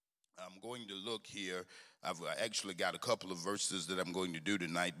going to look here. I've actually got a couple of verses that I'm going to do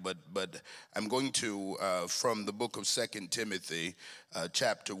tonight, but I'm going to, from the book of 2 Timothy,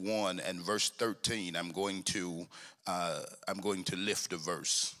 chapter 1 and verse 13, I'm going to lift a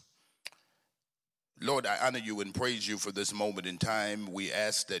verse. Lord, I honor you and praise you for this moment in time. We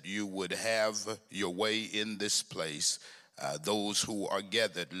ask that you would have your way in this place. Those who are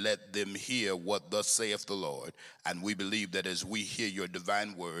gathered, let them hear what thus saith the Lord. And we believe that as we hear your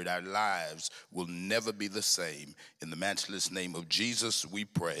divine word, our lives will never be the same. In the matchless name of Jesus, we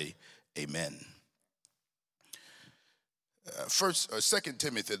pray. Amen. 2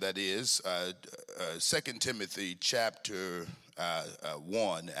 Timothy, that is, 2 Timothy chapter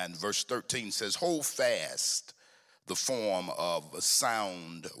 1 and verse 13 says, hold fast the form of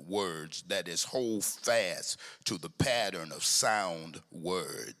sound words, that is, hold fast to the pattern of sound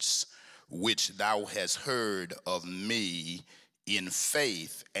words, which thou hast heard of me in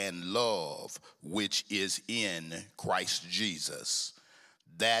faith and love, which is in Christ Jesus.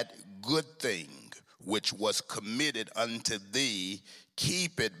 That good thing which was committed unto thee,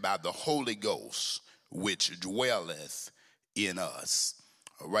 keep it by the Holy Ghost, which dwelleth in us.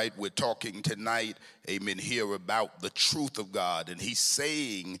 All right, we're talking tonight, amen, here about the truth of God. And he's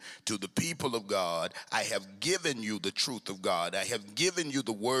saying to the people of God, I have given you the truth of God. I have given you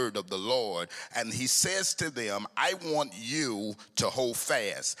the word of the Lord. And he says to them, I want you to hold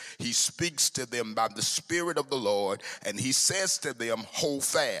fast. He speaks to them by the Spirit of the Lord. And he says to them, hold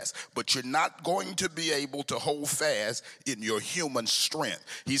fast. But you're not going to be able to hold fast in your human strength.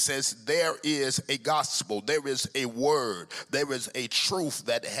 He says there is a gospel. There is a word. There is a truth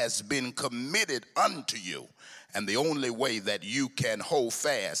that has been committed unto you. And the only way that you can hold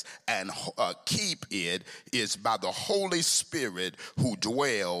fast and keep it is by the Holy Spirit who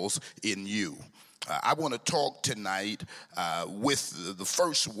dwells in you. I want to talk tonight with the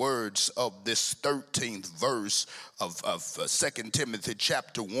first words of this 13th verse of 2 Timothy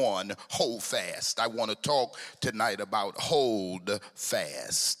chapter 1, hold fast. I want to talk tonight about hold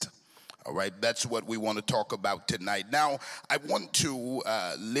fast. All right, that's what we want to talk about tonight. Now, I want to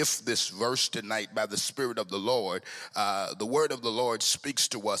lift this verse tonight by the Spirit of the Lord. The word of the Lord speaks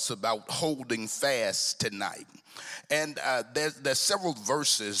to us about holding fast tonight. And there's several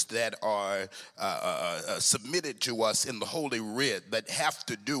verses that are submitted to us in the Holy Writ that have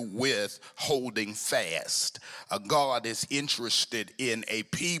to do with holding fast. God is interested in a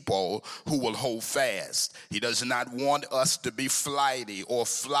people who will hold fast. He does not want us to be flighty or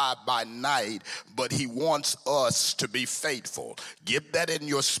fly by night, but he wants us to be faithful. Get that in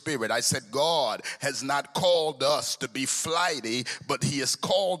your spirit. I said God has not called us to be flighty, but he has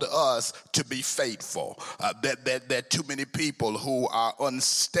called us to be faithful. There are too many people who are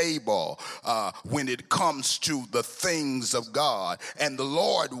unstable when it comes to the things of God. And the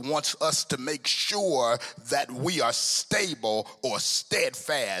Lord wants us to make sure that we are stable or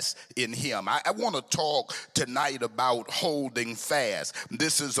steadfast in him. I want to talk tonight about holding fast.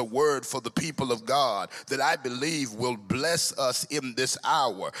 This is a word for the people of God that I believe will bless us in this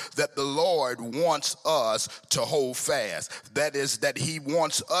hour, that the Lord wants us to hold fast. That is, that he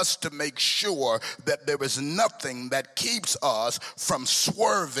wants us to make sure that there is nothing that keeps us from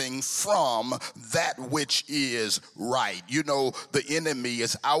swerving from that which is right. You know, the enemy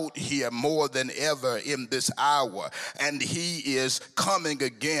is out here more than ever in this hour, and he is coming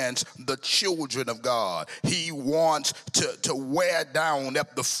against the children of God. He wants to wear down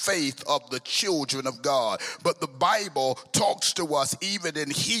at the faith of the children of God. But the Bible talks to us, even in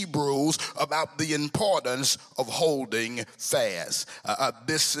Hebrews, about the importance of holding fast.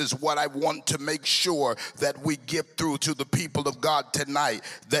 This is what I want to make sure that we get through to the people of God tonight,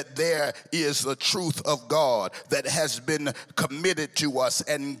 that there is the truth of God that has been committed to us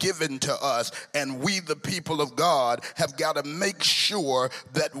and given to us, and we, the people of God, have got to make sure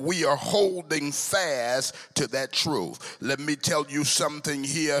that we are holding fast to that truth. Let me tell you something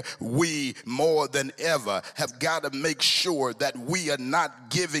here. We, more than ever, have got to make sure that we are not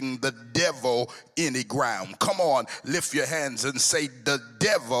giving the devil any ground. Come on, lift your hands and say, the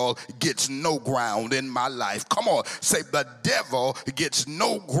devil gets no ground in my life. Come on, say, the devil gets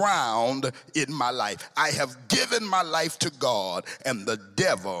no ground in my life. I have given my life to God, and the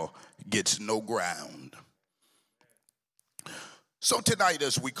devil gets no ground. So tonight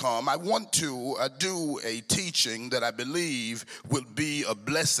as we come, I want to do a teaching that I believe will be a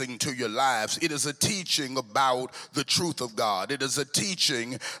blessing to your lives. It is a teaching about the truth of God. It is a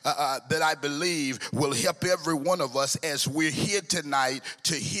teaching that I believe will help every one of us as we're here tonight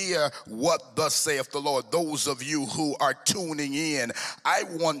to hear what thus saith the Lord. Those of you who are tuning in, I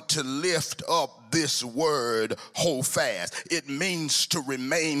want to lift up this word hold fast. It means to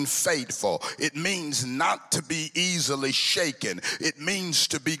remain faithful. It means not to be easily shaken. It means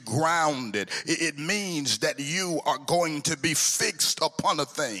to be grounded. It means that you are going to be fixed upon a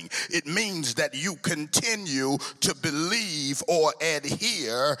thing. It means that you continue to believe or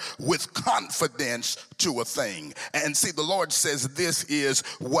adhere with confidence to a thing. And see, the Lord says, this is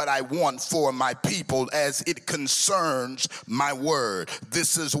what I want for my people as it concerns my word.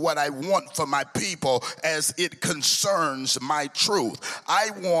 This is what I want for my people as it concerns my truth. I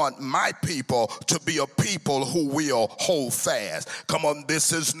want my people to be a people who will hold fast. Come on,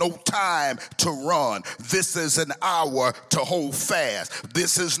 this is no time to run. This is an hour to hold fast.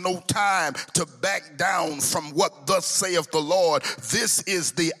 This is no time to back down from what thus saith the Lord. This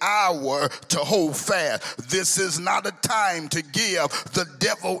is the hour to hold fast. This is not a time to give the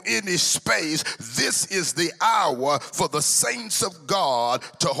devil any space. This is the hour for the saints of God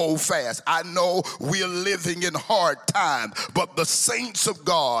to hold fast. I know we're living in hard times, but the saints of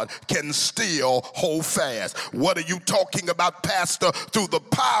God can still hold fast. What are you talking about, Pastor? Through the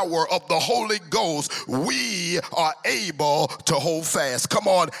power of the Holy Ghost, we are able to hold fast. Come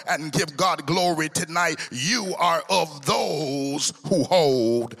on and give God glory tonight. You are of those who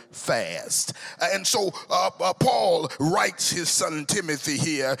hold fast. And so Paul writes his son Timothy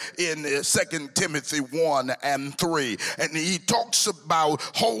here in 2 Timothy 1 and 3. And he talks about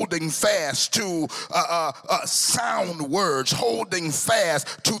holding fast to sound words, holding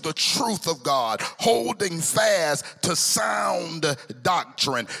fast to the truth of God, holding fast to sound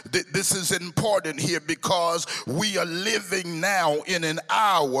doctrine. This is important here because we are living now in an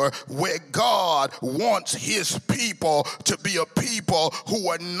hour where God wants his people to be a people who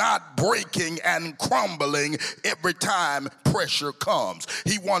are not breaking and crumbling every time pressure comes.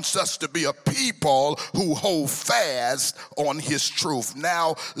 He wants us to be a people who hold fast on his truth.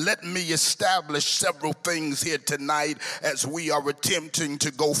 Now, let me establish several things here tonight as we are attempting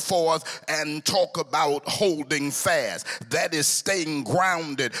to go forth and talk about holding fast. That is staying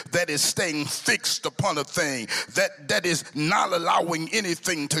grounded. That is staying fixed upon a thing. That is not allowing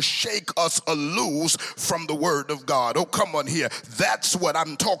anything to shake us loose from the word of God. Oh, come on here. That's what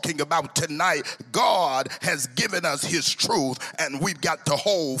I'm talking about tonight. God has given us his truth, and we've got to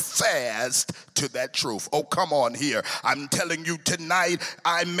hold fast to that truth. Oh, come on here. I'm telling you tonight,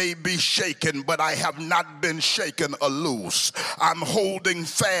 I may be shaken, but I have not been shaken loose. I'm holding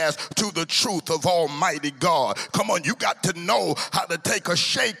fast to the truth of Almighty God. Come on, you got to know how to take a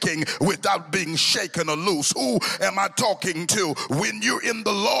shaking without being shaken loose. Who am I talking to? When you're in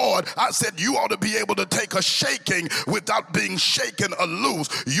the Lord, I said you ought to be able to take a shaking without being shaken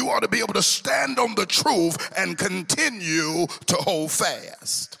loose. You ought to be able to stand on the truth and continue to hold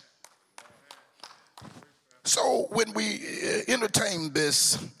fast. So when we entertain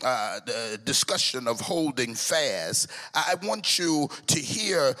this discussion of holding fast, I want you to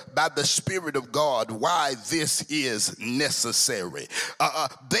hear by the Spirit of God why this is necessary.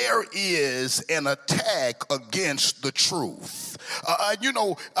 There is an attack against the truth.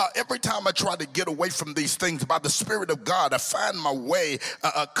 Every time I try to get away from these things by the Spirit of God, I find my way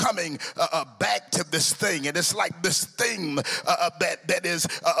coming back to this thing. And it's like this thing that is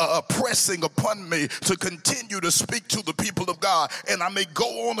pressing upon me to continue to speak to the people of God. And I may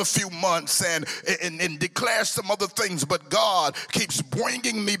go on a few months and declare some other things, but God keeps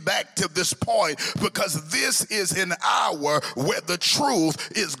bringing me back to this point because this is an hour where the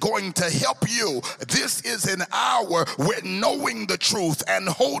truth is going to help you. This is an hour where knowing the truth and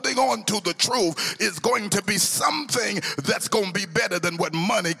holding on to the truth is going to be something that's going to be better than what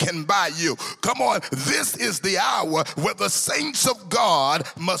money can buy you. Come on, this is the hour where the saints of God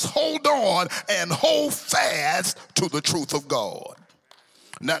must hold on and hold fast to the truth of God.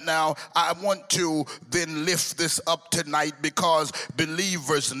 Now, I want to then lift this up tonight because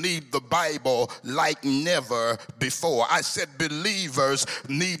believers need the Bible like never before. I said believers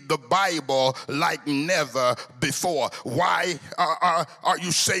need the Bible like never before. Why are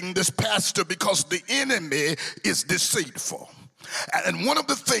you saying this, Pastor? Because the enemy is deceitful. And one of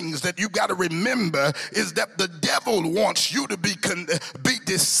the things that you got to remember is that the devil wants you to be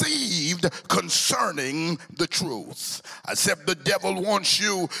deceived concerning the truth. I said the devil wants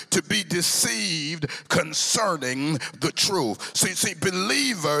you to be deceived concerning the truth. See,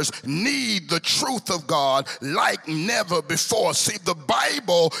 believers need the truth of God like never before. See, the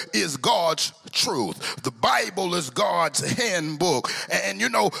Bible is God's truth. The Bible is God's handbook. And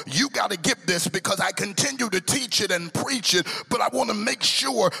you got to get this because I continue to teach it and preach it, but I want to make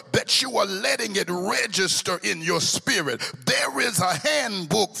sure that you are letting it register in your spirit. There is a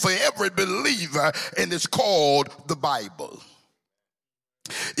handbook for every believer, and it's called the Bible.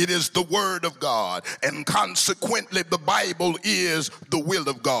 It is the word of God, and consequently the Bible is the will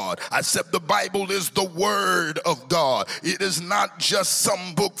of God. I said the Bible is the word of God. It is not just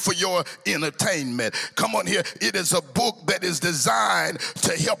some book for your entertainment. Come on here. It is a book that is designed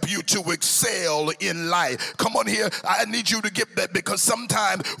to help you to excel in life. Come on here. I need you to get that, because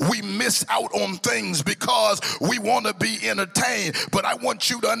sometimes we miss out on things because we want to be entertained. But I want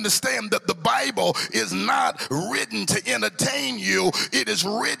you to understand that the Bible is not written to entertain you. It is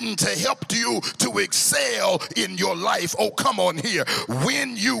written to help you to excel in your life. Oh, come on here.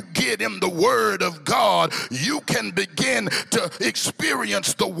 When you get in the word of God, you can begin to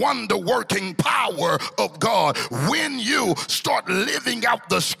experience the wonder-working power of God. When you start living out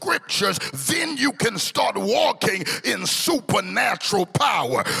the scriptures, then you can start walking in supernatural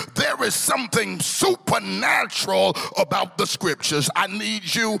power. There is something supernatural about the scriptures. I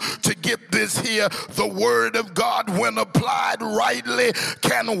need you to get this here. The word of God, when applied rightly,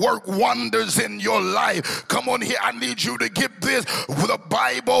 can work wonders in your life. Come on here. I need you to get this. The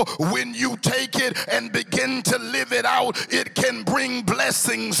Bible, when you take it and begin to live it out, it can bring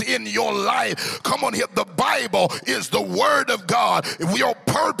blessings in your life. Come on here. The Bible is the word of God. Your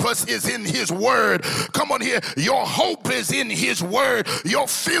purpose is in his word. Come on here. Your hope is in his word. Your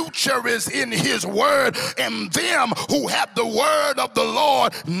future is in his word. And them who have the word of the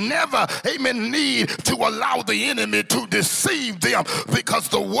Lord never, amen, need to allow the enemy to deceive them, because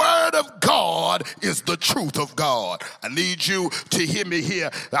the word of God is the truth of God. I need you to hear me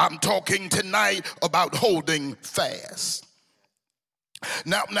here. I'm talking tonight about holding fast.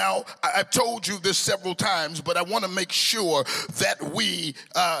 Now, I've told you this several times, but I want to make sure that we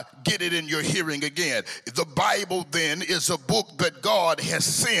get it in your hearing again. The Bible, then, is a book that God has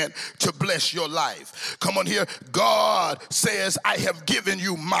sent to bless your life. Come on here. God says, I have given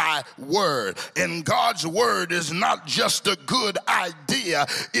you my word. And God's word is not just a good idea.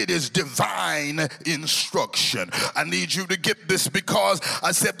 It is divine instruction. I need you to get this, because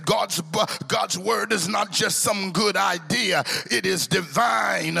I said God's word is not just some good idea. It is divine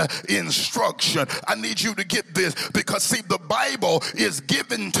instruction. I need you to get this, because see, the Bible is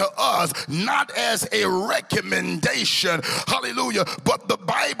given to us not as a recommendation, hallelujah, but the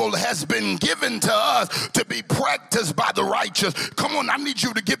Bible has been given to us to be practiced by the righteous. Come on, I need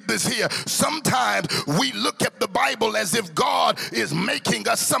you to get this here. Sometimes we look at the Bible as if God is making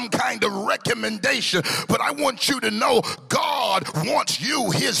us some kind of recommendation, but I want you to know God wants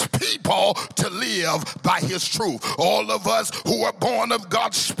you, his people, to live by his truth. All of us who are born of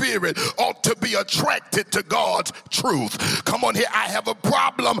God's Spirit ought to be attracted to God's truth. Come on here. I have a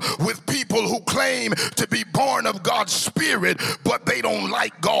problem with people who claim to be born of God's Spirit, but they don't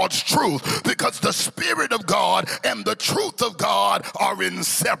like God's truth, because the Spirit of God and the truth of God are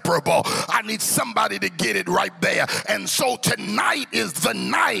inseparable. I need somebody to get it right there. And so tonight is the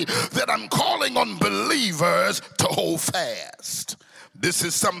night that I'm calling on believers to hold fast. This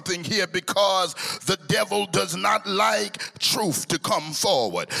is something here, because the devil does not like truth to come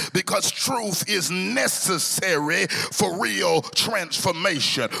forward, because truth is necessary for real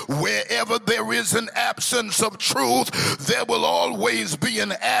transformation. Wherever there is an absence of truth, there will always be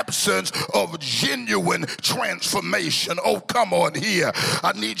an absence of genuine transformation. Oh, come on here.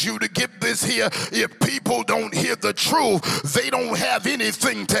 I need you to get this here. If people don't hear the truth, they don't have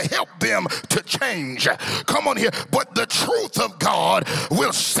anything to help them to change. Come on here. But the truth of God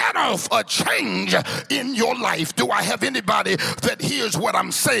will set off a change in your life. Do I have anybody that hears what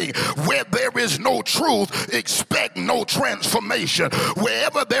I'm saying? Where there is no truth, expect no transformation.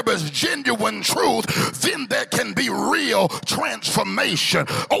 Wherever there is genuine truth, then there can be real transformation.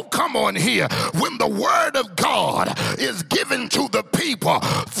 Oh, come on here. When the word of God is given to the people,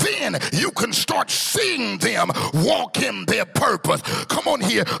 then you can start seeing them walk in their purpose. Come on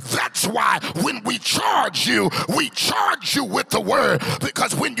here. That's why when we charge you with the word,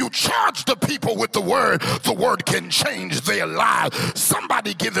 because when you charge the people with the word can change their lives.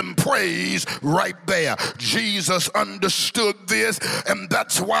 Somebody give him praise right there. Jesus understood this, and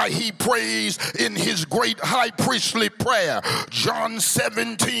that's why he prays in his great high priestly prayer. John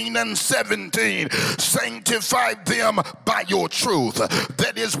 17:17. Sanctify them by your truth.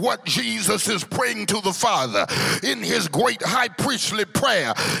 That is what Jesus is praying to the Father. In his great high priestly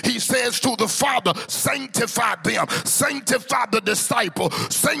prayer, he says to the Father, sanctify them. Sanctify the disciples disciples,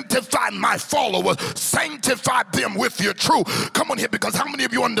 sanctify my followers, sanctify them with your truth. Come on here, because how many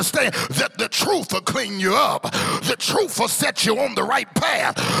of you understand that the truth will clean you up? The truth will set you on the right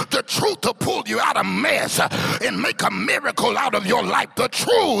path. The truth will pull you out of mess and make a miracle out of your life. The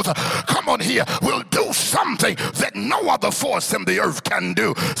truth, come on here, will do something that no other force in the earth can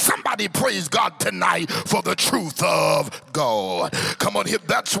do. Somebody praise God tonight for the truth of God. Come on here,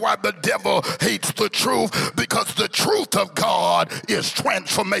 that's why the devil hates the truth, because the truth of God is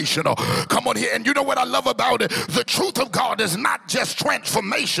transformational. Come on here, and you know what I love about it? The truth of God is not just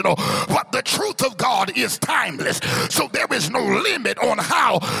transformational, but the truth of God is timeless. So there is no limit on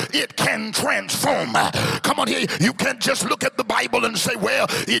how it can transform. Come on here, you can't just look at the Bible and say, well,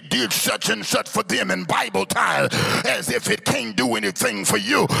 it did such and such for them in Bible time, as if it can't do anything for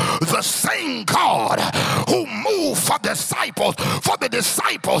you. The same God who moved for the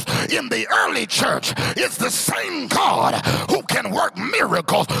disciples in the early church is the same God who can work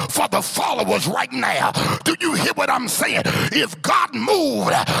miracles for the followers right now. Do you hear what I'm saying? If God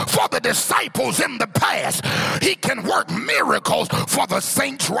moved for the disciples in the past, he can work miracles for the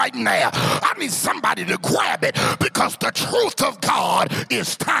saints right now. I need somebody to grab it, because the truth of God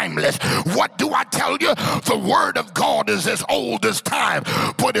is timeless. What do I tell you? The word of God is as old as time,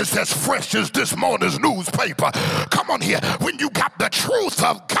 but it's as fresh as this morning's newspaper. Come on here, when you got the truth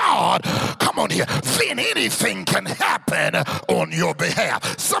of God, come on here, then anything can happen on your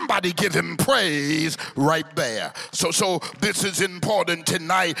behalf. Somebody give him praise right there. So this is important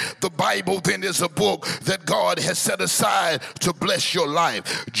tonight. The Bible then is a book that God has set aside to bless your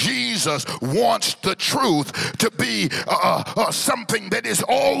life. Jesus wants the truth to be something that is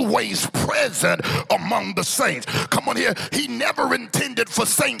always present among the saints. Come on here, he never intended for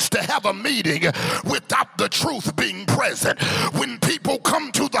saints to have a meeting without the truth being present. When people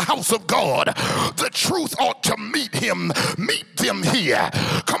come to the house of God, the truth ought to meet them here.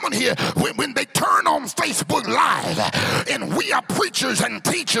 Come on here, when they turn on Facebook Live and we are preachers and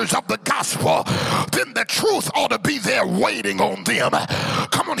teachers of the gospel, then the truth ought to be there waiting on them.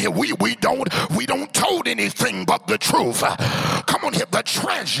 Come on here, we don't told anything but the truth. Come on here, the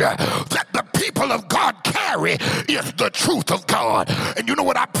treasure that the people of God carry is the truth of God. And you know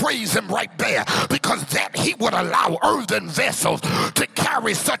what? I praise him right there, because that he would allow earthen vessels to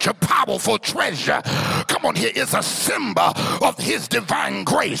carry such a powerful treasure. Come on here, is a symbol of his divine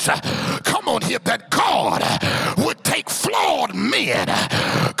grace. Come on here, that God would take flawed men,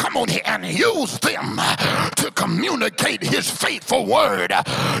 come on here, and use them to communicate his faithful word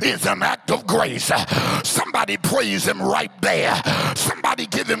is an act of grace. Somebody praise him right there. Somebody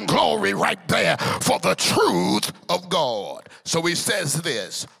give him glory right there for the truth of God. So he says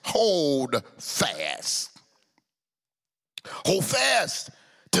this: hold fast. Hold fast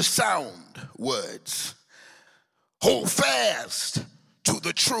to sound words. Hold fast to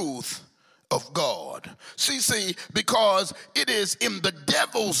the truth of God. See, because it is in the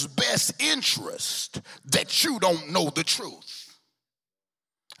devil's best interest that you don't know the truth.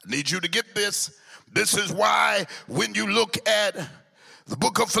 I need you to get this. This is why when you look at the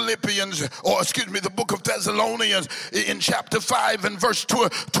book of Philippians, the book of Thessalonians in chapter 5 and verse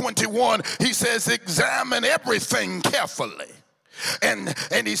 21, he says, examine everything carefully. And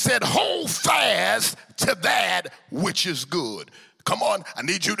he said, hold fast to that which is good. Come on, I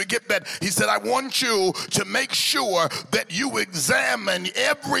need you to get that. He said, I want you to make sure that you examine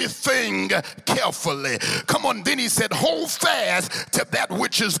everything carefully. Come on, then he said, hold fast to that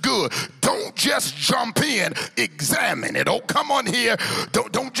which is good. Don't just jump in, examine it. Oh, come on here.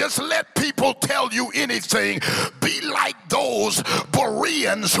 Don't just let people tell you anything. Be like those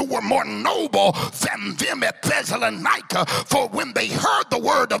Bereans who were more noble than them at Thessalonica. For when they heard the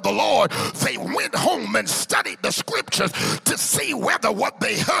word of the Lord, they went home and studied the scriptures to see whether what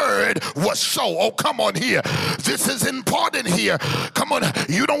they heard was so. Oh, come on here. This is important here. Come on.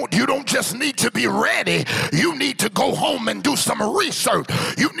 You don't just need to be ready. You need to go home and do some research.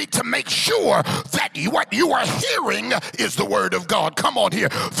 You need to make sure that what you are hearing is the word of God. Come on here.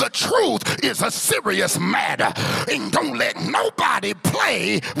 The truth is a serious matter, and don't let nobody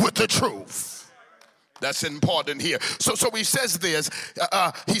play with the truth. That's important here. So he says this.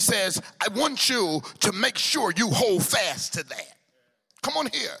 He says, I want you to make sure you hold fast to that. Come on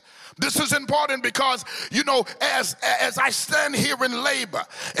here. This is important because, you know, as I stand here in labor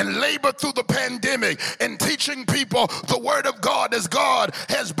and labor through the pandemic and teaching people the word of God as God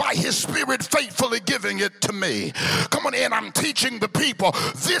has by his spirit faithfully giving it to me. Come on in, I'm teaching the people.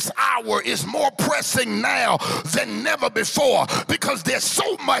 This hour is more pressing now than never before because there's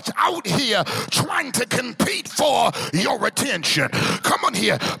so much out here trying to compete for your attention. Come on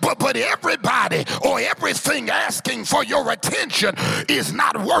here, but everybody or everything asking for your attention is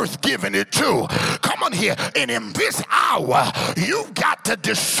not worth giving it to. Come on here. And in this hour, you've got to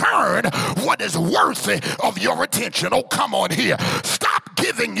discern what is worthy of your attention. Oh, come on here. Stop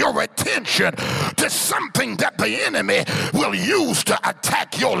giving your attention to something that the enemy will use to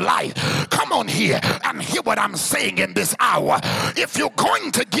attack your life. Come on here and hear what I'm saying in this hour. If you're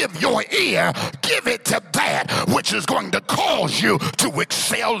going to give your ear, give it to that which is going to cause you to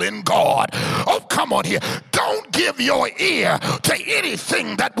excel in God. Oh, come on here. Don't give your ear to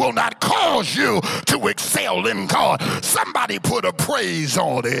anything that will not cause you to excel in God. Somebody put a praise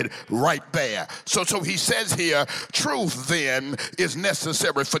on it right there. So he says here, truth then is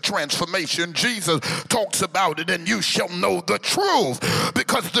necessary for transformation. Jesus talks about it, and you shall know the truth,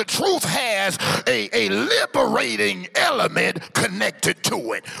 because the truth has a liberating element connected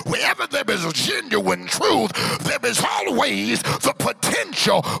to it. Wherever there is a genuine truth, there is always the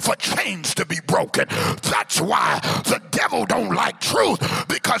potential for chains to be broken. That's why the devil don't like truth,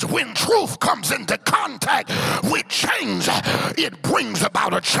 because when truth comes into contact with change, it brings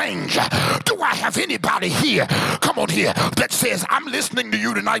about a change. Do I have anybody here, come on here, that says, I'm listening to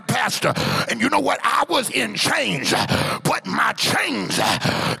you tonight, Pastor, and you know what, I was in change, but my change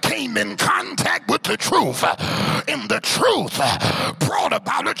came in contact with the truth, and the truth brought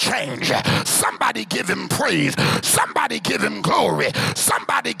about a change. Somebody give him praise, somebody give him glory,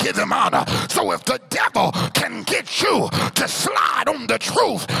 somebody give him honor. So if the devil can get you to slide on the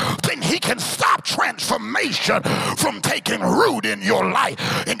truth, then he can stop transformation from taking root in your life.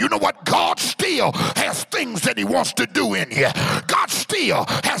 And you know what? God still has things that he wants to do in you. God still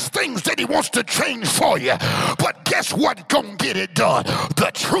has things that he wants to change for you. But guess what gonna get it done?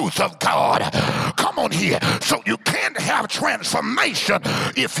 The truth of God. Come on here. So you can't have transformation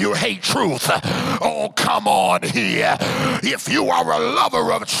if you hate truth. Oh, come on here. If you are a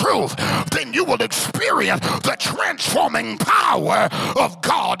lover of truth, then you will experience the transforming power of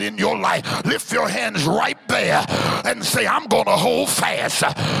God in your life. Lift your hands right there and say, I'm going to hold fast.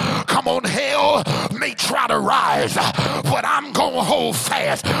 Come on, hell may try to rise, but I'm going to hold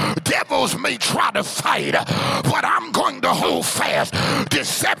fast. Devils may try to fight, but I'm going to hold fast.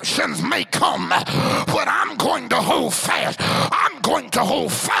 Deceptions may come, but I'm going to hold fast. I'm going to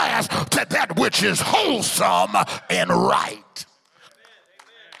hold fast to that which is wholesome and right.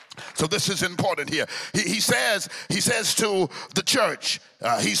 So this is important here. He says to the church,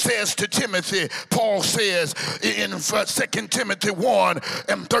 he says to Timothy, Paul says in 2 Timothy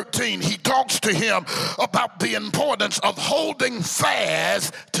 1:13, he talks to him about the importance of holding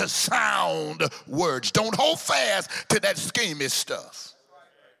fast to sound words. Don't hold fast to that schemey stuff.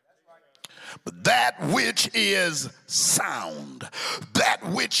 But that which is sound. That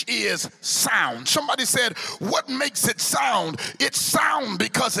which is sound. Somebody said, what makes it sound? It's sound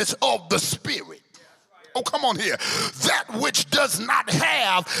because it's of the Spirit. Oh, come on here. That which does not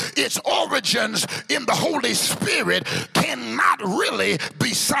have its origins in the Holy Spirit cannot really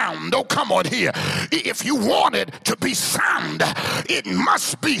be sound. Oh, come on here. If you want it to be sound, it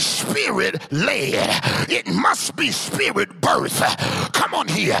must be Spirit-led. It must be Spirit-birthed. Come on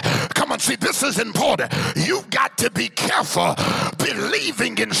here. Come on, see, this is important. You've got to be careful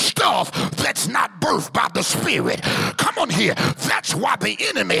believing in stuff that's not birthed by the Spirit. Come on here. That's why the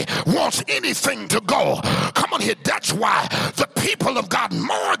enemy wants anything to go. Come on here. That's why the people of God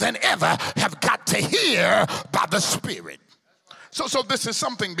more than ever have got to hear by the Spirit. So this is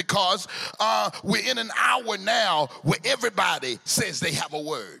something because we're in an hour now where everybody says they have a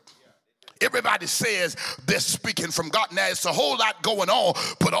word. Everybody says they're speaking from God. Now, it's a whole lot going on,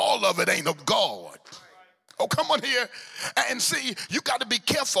 but all of it ain't of God. Oh, come on here. And see, you got to be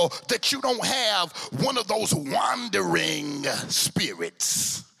careful that you don't have one of those wandering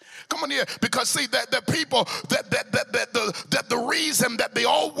spirits. Come on here, because see that the people that the reason that they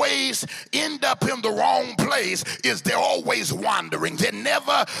always end up in the wrong place is they're always wandering. They're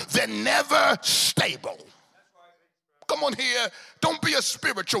never stable. Come on here, don't be a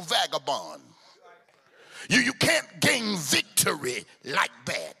spiritual vagabond. You can't gain victory like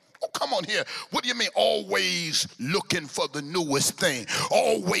that. Oh, come on here. What do you mean always looking for the newest thing?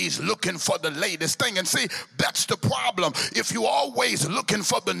 Always looking for the latest thing. And see, that's the problem. If you're always looking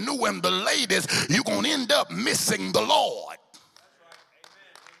for the new and the latest, you're going to end up missing the Lord.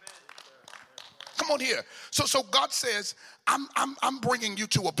 Come on here. So God says, I'm bringing you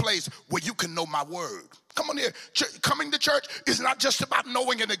to a place where you can know my word. Come on here. Coming to church is not just about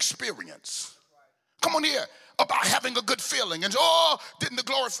knowing an experience. Come on here. About having a good feeling and didn't the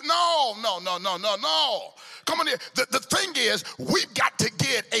glory? No. Come on here. The thing is, we've got to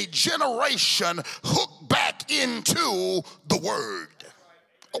get a generation hooked back into the word.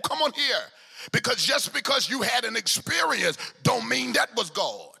 Oh, come on here. Because just because you had an experience don't mean that was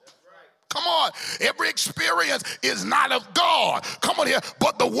God. Come on. Every experience is not of God. Come on here.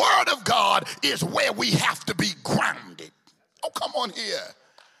 But the word of God is where we have to be grounded. Oh, come on here.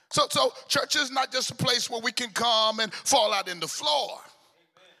 So church is not just a place where we can come and fall out in the floor.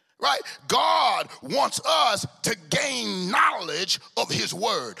 Right? God wants us to gain knowledge of his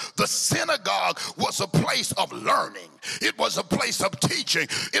word. The synagogue was a place of learning. It was a place of teaching.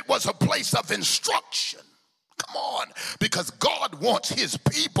 It was a place of instruction. Come on, because God wants his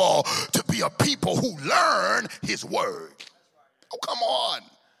people to be a people who learn his word. Oh, come on.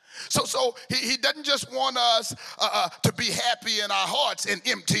 So he doesn't just want us to be happy in our hearts and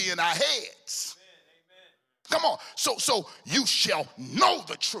empty in our heads. Come on. So you shall know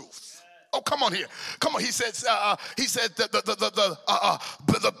the truth. Oh, come on here. Come on. He said the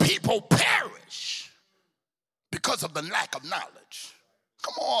people perish because of the lack of knowledge.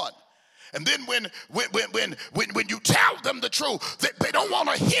 Come on. And then when you tell them the truth, they don't want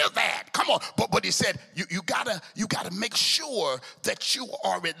to hear that. Come on. But he said, you gotta make sure that you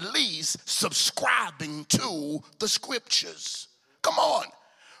are at least subscribing to the scriptures. Come on.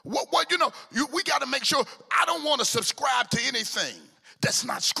 We got to make sure. I don't want to subscribe to anything that's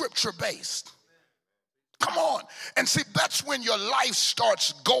not scripture based. Come on. And see, that's when your life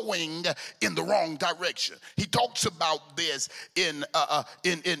starts going in the wrong direction. He talks about this in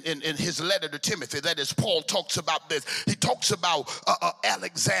his letter to Timothy. That is, Paul talks about this. He talks about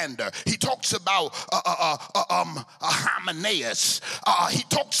Alexander. He talks about Hymenaeus. He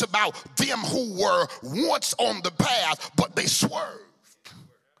talks about them who were once on the path, but they swerved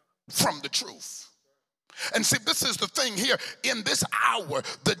from the truth. And see, this is the thing here. In this hour,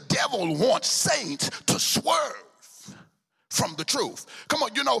 the devil wants saints to swerve from the truth. Come on,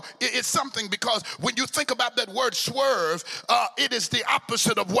 it's something, because when you think about that word swerve, it is the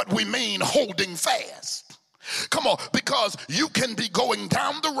opposite of what we mean holding fast. Come on, because you can be going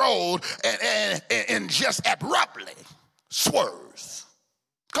down the road and just abruptly swerve.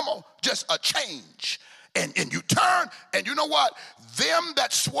 Come on, just a change. And you turn, and you know what? Them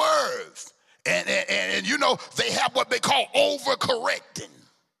that swerve, and they have what they call overcorrecting,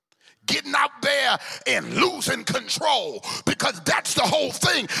 getting out there and losing control, because that's the whole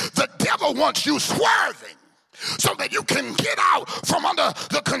thing. The devil wants you swerving so that you can get out from under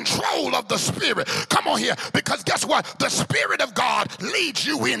the control of the Spirit. Come on here, because guess what? The Spirit of God leads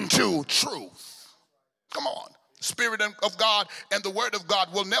you into truth. Come on. Spirit of God and the Word of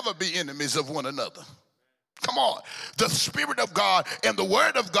God will never be enemies of one another. Come on. The Spirit of God and the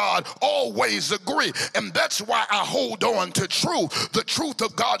Word of God always agree. And that's why I hold on to truth, the truth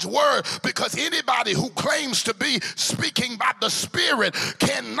of God's Word, because anybody who claims to be speaking by the Spirit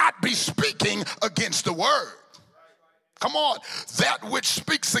cannot be speaking against the Word. Come on. That which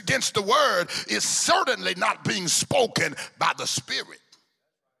speaks against the Word is certainly not being spoken by the Spirit.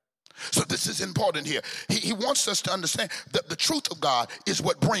 So this is important here. He wants us to understand that the truth of God is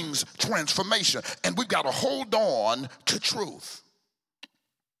what brings transformation. And we've got to hold on to truth.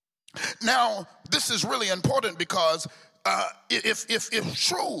 Now, this is really important, because if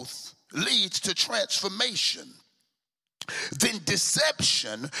truth leads to transformation, then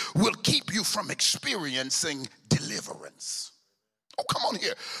deception will keep you from experiencing deliverance. Oh, come on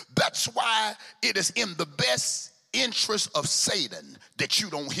here. That's why it is in the best interest of Satan that you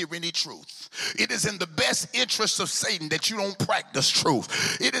don't hear any truth. It is in the best interest of Satan that you don't practice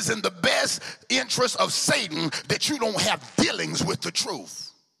truth. It is in the best interest of Satan that you don't have dealings with the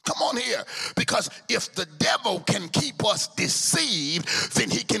truth. Come on here, because if the devil can keep us deceived, then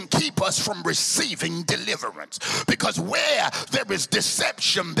he can keep us from receiving deliverance. Because where there is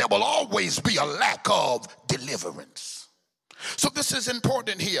deception, there will always be a lack of deliverance. So this is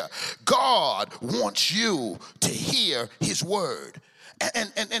important here. God wants you to hear his word.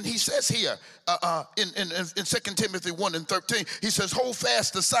 And he says here in 2 Timothy 1:13, he says, hold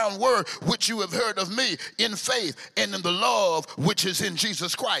fast the sound word which you have heard of me in faith and in the love which is in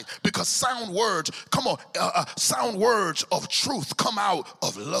Jesus Christ. Because sound words, sound words of truth come out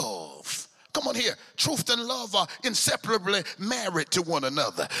of love. Come on here. Truth and love are inseparably married to one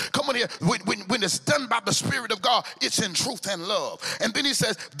another. Come on here. When it's done by the Spirit of God, it's in truth and love. And then he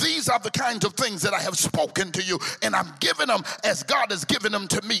says, these are the kinds of things that I have spoken to you, and I'm giving them as God has given them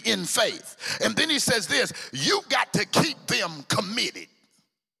to me in faith. And then he says this, you got to keep them committed.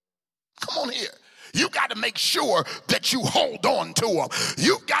 Come on here. You got to make sure that you hold on to them.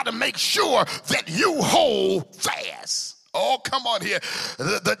 You got to make sure that you hold fast. Oh, come on here.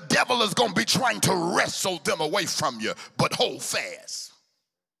 The devil is going to be trying to wrestle them away from you, but hold fast.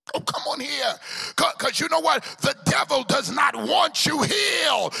 Oh, come on here. Because you know what? The devil does not want you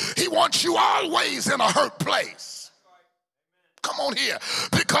healed. He wants you always in a hurt place. Come on here.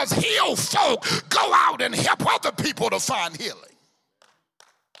 Because healed folk go out and help other people to find healing.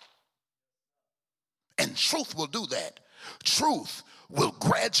 And truth will do that. Truth will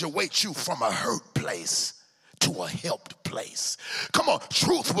graduate you from a hurt place to a helped place. Come on,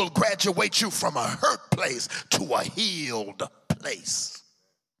 truth will graduate you from a hurt place to a healed place.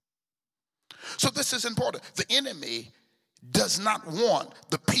 So this is important. The enemy does not want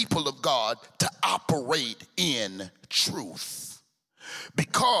the people of God to operate in truth,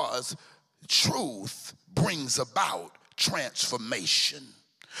 because truth brings about transformation.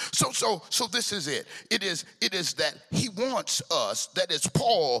 So this is it. It is that he wants us, that is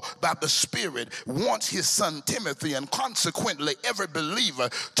Paul by the Spirit wants his son Timothy, and consequently every believer,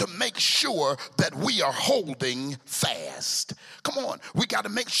 to make sure that we are holding fast. Come on, we got to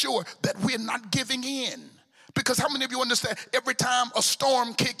make sure that we're not giving in. Because how many of you understand, every time a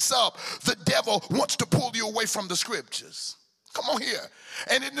storm kicks up, the devil wants to pull you away from the scriptures. Come on here.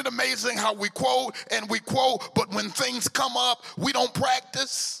 And isn't it amazing how we quote, but when things come up, we don't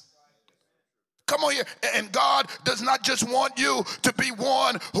practice? Come on here. And God does not just want you to be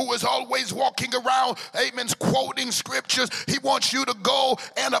one who is always walking around, amen, quoting scriptures. He wants you to go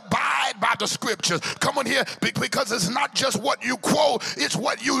and abide by the scriptures. Come on here, because it's not just what you quote, it's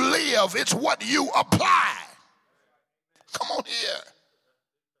what you live, it's what you apply. Come on here.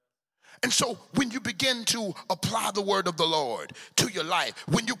 And so when you begin to apply the word of the Lord to your life,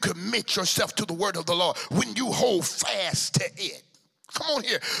 when you commit yourself to the word of the Lord, when you hold fast to it, come on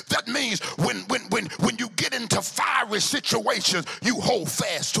here, that means when you get into fiery situations, you hold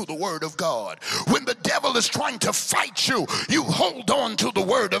fast to the word of God. When the devil is trying to fight you, you hold on to the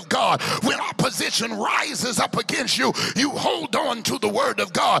word of God. When opposition rises up against you, you hold on to the word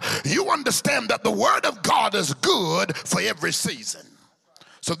of God. You understand that the word of God is good for every season.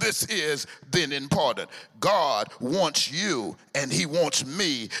 So this is then important. God wants you and he wants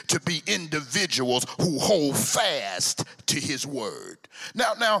me to be individuals who hold fast to his word.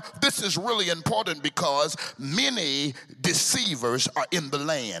 Now, this is really important because many deceivers are in the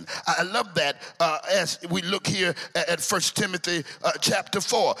land. I love that as we look here at 1 Timothy chapter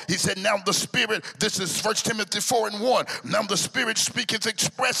 4. He said, now the Spirit, this is 1 Timothy 4:1. Now the Spirit speaketh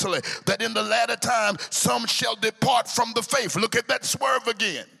expressly that in the latter time some shall depart from the faith. Look at that swerve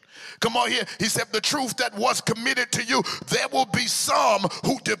again. Come on here. He said, the truth that was committed to you, there will be some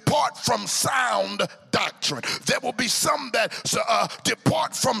who depart from sound doctrine. There will be some that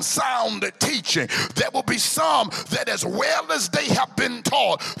depart from sound teaching. There will be some that, as well as they have been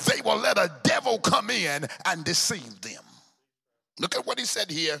taught, they will let a devil come in and deceive them. Look at what he said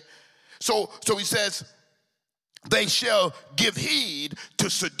here. So he says, they shall give heed to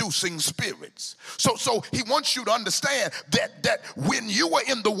seducing spirits. So he wants you to understand that when you are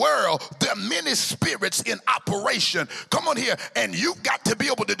in the world, there are many spirits in operation. Come on here, and you've got to be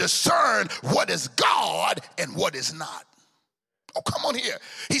able to discern what is God and what is not. Oh, come on here.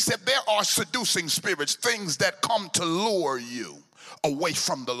 He said there are seducing spirits, things that come to lure you away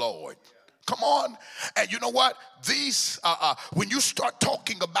from the Lord. Come on. And you know what? These, when you start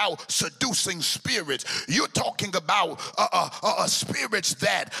talking about seducing spirits, you're talking about spirits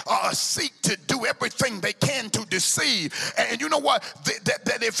that seek to do everything they can to deceive. And you know what?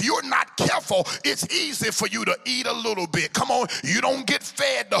 That if you're not careful, it's easy for you to eat a little bit. Come on. You don't get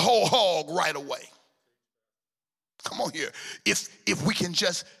fed the whole hog right away. Come on here. If we can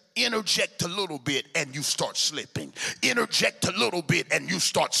just interject a little bit and you start slipping. Interject a little bit and you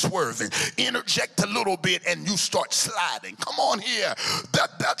start swerving. Interject a little bit and you start sliding. Come on here.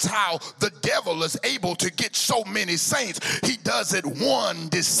 That's how the devil is able to get so many saints. He does it one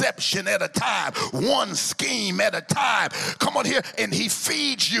deception at a time, one scheme at a time. Come on here. And he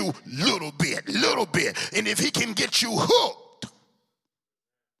feeds you little bit. And if he can get you hooked,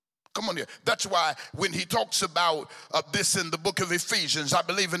 Come on here. That's why when he talks about this in the book of Ephesians, I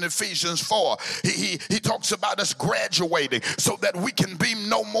believe in Ephesians 4, he talks about us graduating so that we can be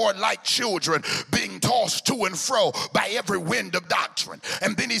no more like children being tossed to and fro by every wind of doctrine.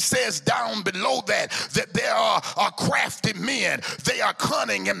 And then he says down below that there are crafty men. They are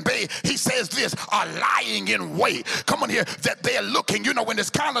cunning, and he says this, are lying in wait. Come on here, that they're looking, when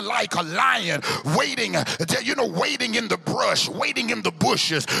it's kind of like a lion waiting, waiting in the brush, waiting in the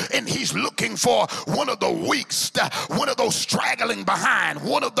bushes. And he's looking for one of the weak, one of those straggling behind,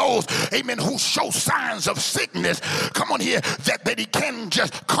 one of those, amen, who show signs of sickness. Come on here, that he can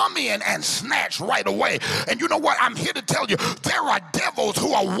just come in and snatch right away. And you know what? I'm here to tell you, there are devils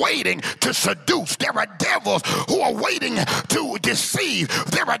who are waiting to seduce. There are devils who are waiting to deceive.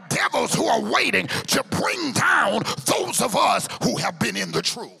 There are devils who are waiting to bring down those of us who have been in the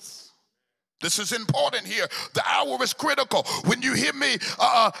truth. This is important here. The hour is critical. When you hear me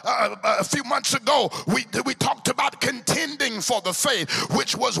a few months ago, we talked about contending for the faith,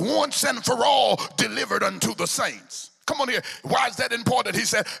 which was once and for all delivered unto the saints. Come on here. Why is that important? He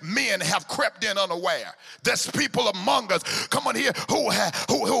said, men have crept in unaware. There's people among us, come on here, who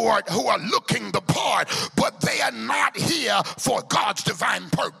are looking the part, but they are not here for God's divine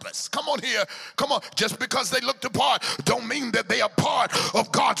purpose. Come on here. Come on. Just because they look the part don't mean that they are part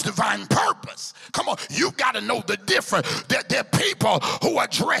of God's divine purpose. Come on. You got to know the difference. That there are people who are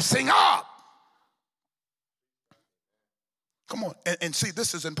dressing up. Come on. And see,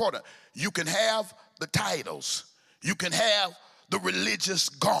 this is important. You can have the titles. You can have the religious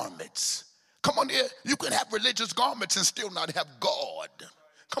garments. Come on here. You can have religious garments and still not have God.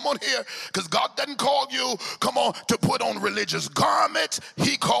 Come on here. Because God doesn't call you, come on, to put on religious garments.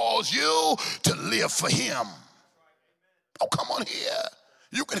 He calls you to live for him. Oh, come on here.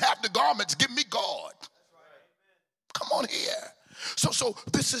 You can have the garments. Give me God. Come on here. So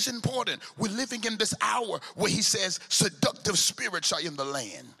this is important. We're living in this hour where he says seductive spirits are in the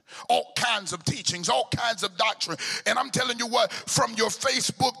land. All kinds of teachings, all kinds of doctrine. And I'm telling you what, from your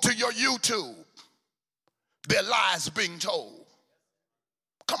Facebook to your YouTube, there are lies being told.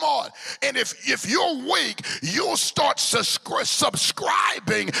 Come on. And if you're weak, you'll start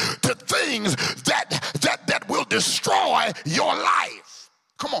subscribing to things that will destroy your life.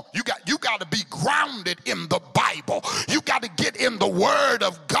 Come on, you got to be grounded in the Bible. You got to get in the Word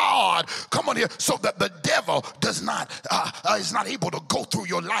of God. Come on here, so that the devil is not able to go through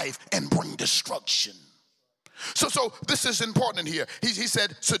your life and bring destruction. So this is important here. He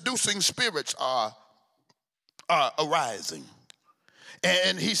said seducing spirits are arising.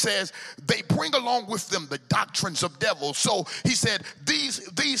 And he says they bring along with them the doctrines of devils. So he said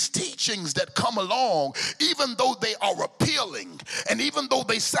these teachings that come along, even though they are appealing and even though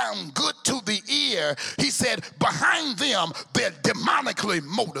they sound good to the ear, he said behind them they're demonically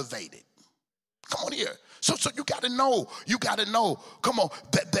motivated. Come on here. So you got to know, come on,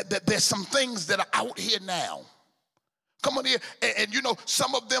 that there's some things that are out here now. Come on here. And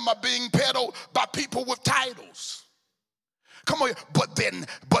some of them are being peddled by people with titles. Come on, but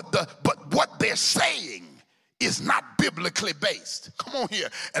what they're saying is not biblically based. Come on here.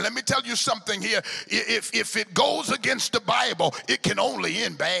 And let me tell you something here. If it goes against the Bible, it can only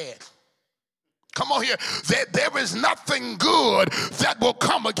end bad. Come on here. There is nothing good that will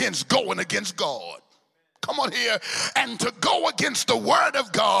come against going against God. Come on here. And to go against the word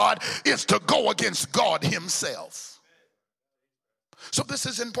of God is to go against God himself. So this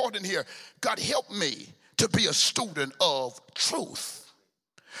is important here. God, help me to be a student of truth.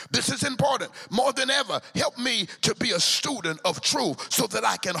 This is important. More than ever, help me to be a student of truth so that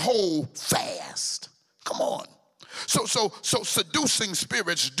I can hold fast. Come on. So seducing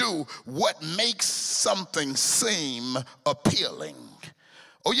spirits do what makes something seem appealing.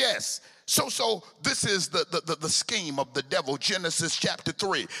 Oh yes. So this is the scheme of the devil. Genesis chapter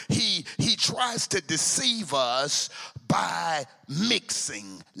 3. He tries to deceive us by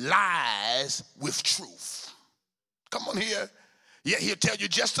mixing lies with truth. Come on here. Yeah, he'll tell you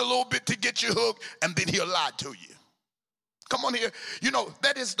just a little bit to get you hooked, and then he'll lie to you. Come on here.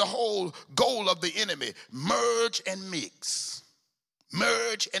 That is the whole goal of the enemy. Merge and mix.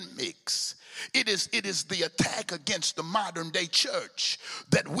 Merge and mix. It is the attack against the modern day church,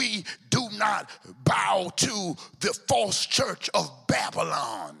 that we do not bow to the false church of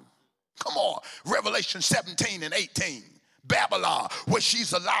Babylon. Come on, Revelation 17 and 18. Babylon, where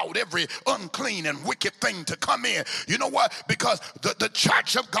she's allowed every unclean and wicked thing to come in. You know what? Because the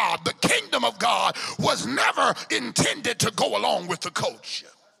church of God, the kingdom of God, was never intended to go along with the culture.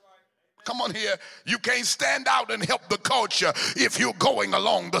 Come on here. You can't stand out and help the culture if you're going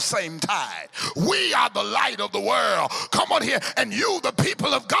along the same tide. We are the light of the world. Come on here. And you, the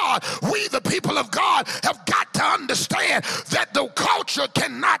people of God, we, the people of God, have got to understand that the culture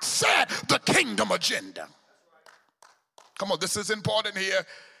cannot set the kingdom agenda. Come on, this is important here.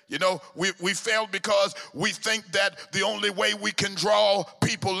 You know, we fail because we think that the only way we can draw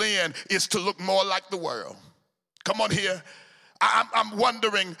people in is to look more like the world. Come on here. I'm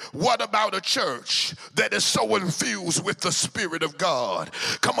wondering, what about a church that is so infused with the Spirit of God?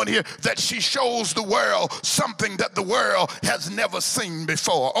 Come on here, that she shows the world something that the world has never seen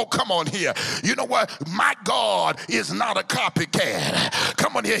before. Oh, come on here. You know what? My God is not a copycat.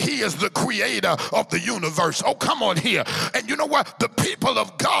 Come on here. He is the creator of the universe. Oh, come on here. And you know what? The people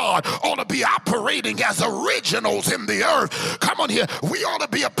of God ought to be operating as originals in the earth. Come on here. We ought to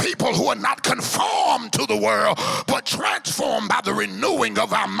be a people who are not conformed to the world, but transformed by the renewing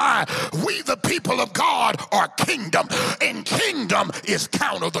of our mind. We, the people of God, are kingdom, and kingdom is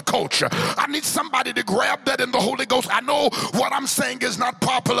counter the culture. I need somebody to grab that in the Holy Ghost. I know what I'm saying is not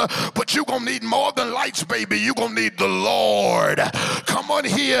popular, but you're going to need more than lights, baby. You're going to need the Lord. Come on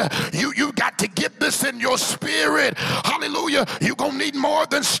here. You got to get this in your spirit. Hallelujah. You're going to need more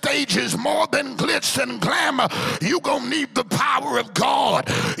than stages, more than glitz and glamour. You're going to need the power of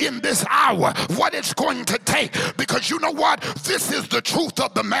God in this hour, what it's going to take. Because you know what? This is the truth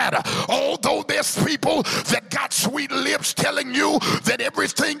of the matter. Although there's people that got sweet lips telling you that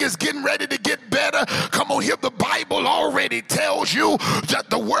everything is getting ready to get better, come on here, the Bible already tells you that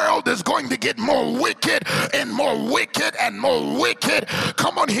the world is going to get more wicked and more wicked and more wicked.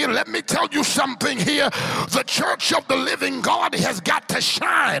 Come on here, let me tell you something here. The church of the living God has got to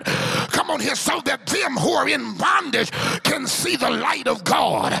shine. Come on here, so that them who are in bondage can see the light of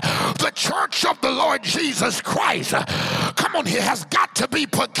God. The church of the Lord Jesus Christ, come on here, has got to be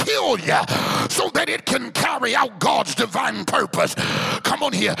peculiar so that it can carry out God's divine purpose. Come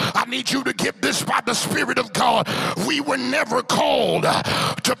on here, I need you to get this by the Spirit of God. We were never called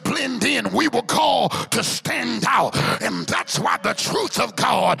to blend in. We were called to stand out. And that's why the truth of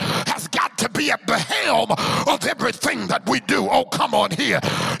God has got to be at the helm of everything that we do. Oh, come on here.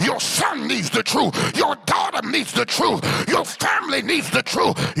 Your son needs the truth. Your daughter needs the truth. Your family needs the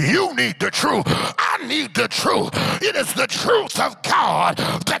truth. You need the truth. I need the truth. It is the truth of God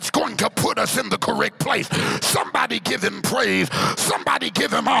that's going to put us in the correct place. Somebody give him praise. Somebody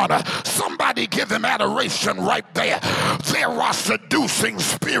give him honor. Somebody give him adoration right there. There are seducing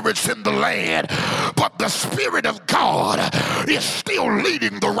spirits in the land, but the Spirit of God is still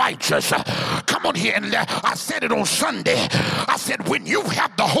leading the righteous. Come on here, and I said it on Sunday. I said, when you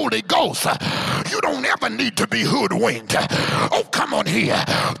have the Holy Ghost, you don't ever need to be hoodwinked. Oh, come on here.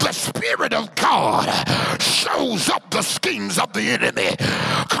 The Spirit of God shows up the schemes of the enemy.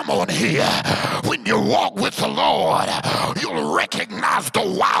 Come on here. When you walk with the Lord, you'll recognize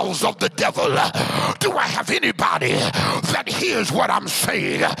the wiles of the devil. Do I have anybody that hears what I'm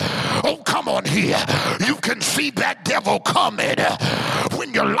saying? Oh, come on here. You can see that devil coming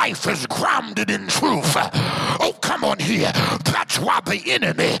when your life is grounded in truth. Oh, come on here. That's why the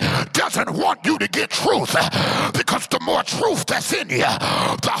enemy doesn't want you to get truth, because the more truth that's in you,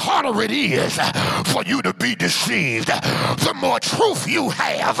 the harder it is for you to be deceived. The more truth you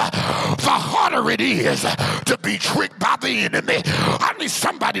have, the harder it is to be tricked by the enemy. I need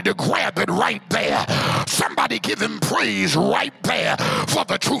somebody to grab it right there. Somebody give him praise right there for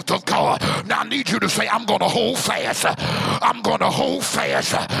the truth of God. Now I need you to say, I'm going to hold fast. I'm going to hold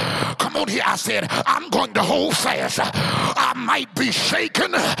fast. Come on here. I said, I'm going to hold fast. I might be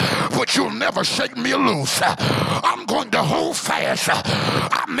shaken, but you'll never shake me loose. I'm going to hold fast.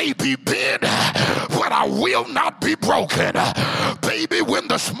 I may be bent, but I will not be broken. Baby, when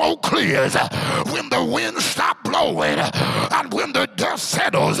the smoke clears, when the wind stops blowing, and when the dust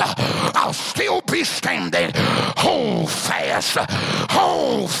settles, I'll still be standing. Hold fast.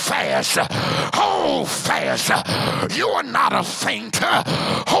 Hold fast. Hold fast. You are not a fainter.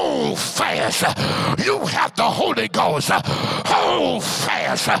 Hold fast. You have the Holy Ghost. Hold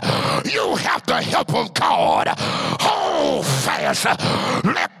fast. You have the help of God. Hold fast.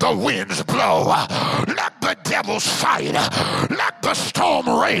 Let the winds blow. Let the devils fight. Let the storm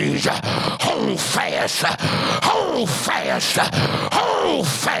rage. Hold fast. Hold fast. Hold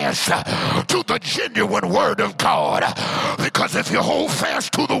fast to the genuine word of God. Because if you hold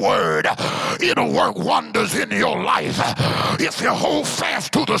fast to the word, it'll work wonders in your life. If you hold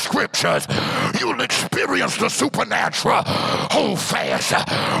fast to the scriptures, you'll experience the supernatural. Hold fast.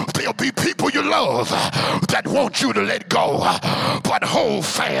 There'll be people you love that want you to let go, but hold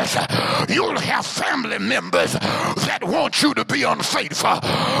fast. You'll have family members that want you to be unfaithful,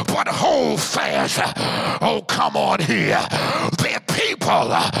 but hold fast. Oh, come on here. There are people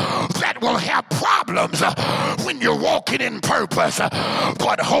that will have problems when you're walking in purpose,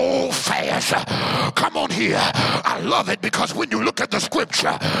 but hold fast. Come on here. I love it because when you look at the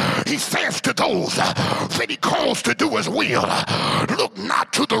scripture, he says to those that he calls to do his will, look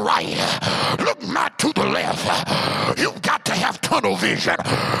not to the right, look not to the left. You've got to have tunnel vision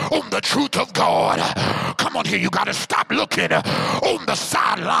on the truth of God. Come on here. You got to stop looking on the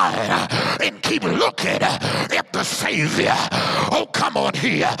sideline and keep looking at the Savior. Oh, come on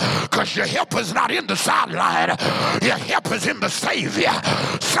here, because your help is not in the sideline. Your help is in the Savior.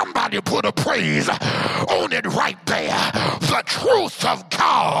 Somebody put a praise on it right there. The truth of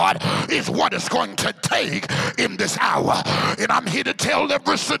God is what it's going to take in this hour. And I'm here to tell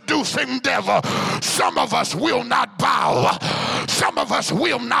every seducing devil, some of us will not bow. Some of us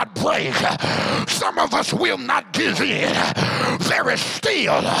will not break. Some of us will not give in. There is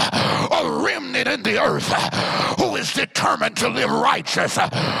still a remnant in the earth who is determined to live righteous.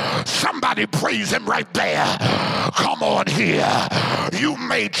 Somebody praise him right there. Come on here. You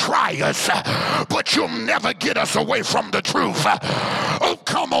may try us, but you'll never get us away from the truth. Oh,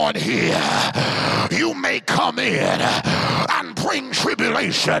 come on here. You may come in and bring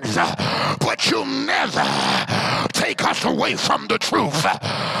tribulations, but you'll never take us away from the truth.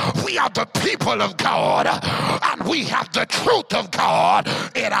 We are the people of God, and we have the truth of God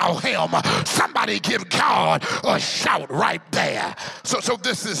in our helm. Somebody give God a shout right there. So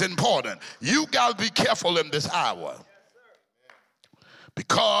this is important. You got to be careful in this hour,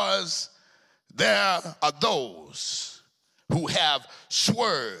 because there are those who have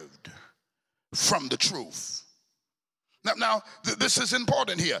swerved from the truth. Now, this is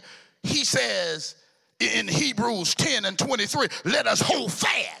important here. He says in Hebrews 10 and 23, let us hold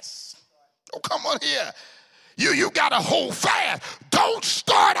fast. Oh, come on here. You got to hold fast. Don't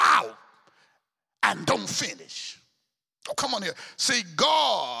start out and don't finish. Oh, come on here. See,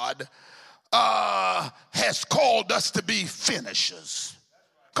 God has called us to be finishers.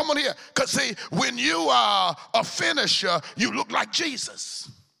 Come on here. Because see, when you are a finisher, you look like Jesus.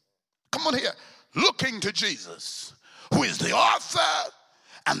 Come on here. Looking to Jesus, who is the author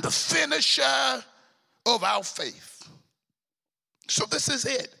and the finisher of our faith. So this is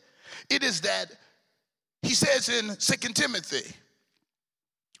it. It is that he says in 2 Timothy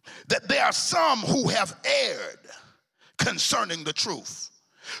that there are some who have erred concerning the truth.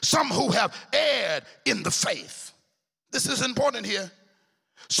 Some who have erred in the faith. This is important here.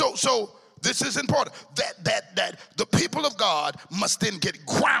 So this is important, that the people of God must then get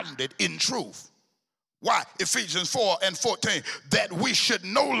grounded in truth. Why? Ephesians 4 and 14, that we should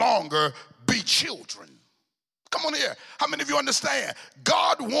no longer be children. Come on here. How many of you understand?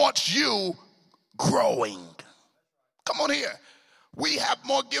 God wants you growing. Come on here. We have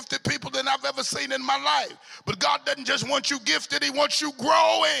more gifted people than I've ever seen in my life. But God doesn't just want you gifted, he wants you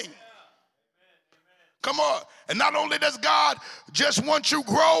growing. Come on. And not only does God just want you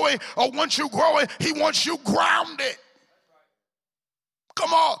growing he wants you grounded.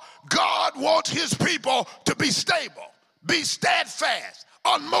 Come on. God wants his people to be stable, be steadfast,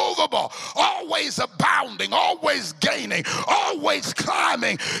 unmovable, always abounding, always gaining, always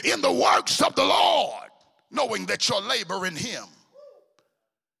climbing in the works of the Lord, knowing that your labor in him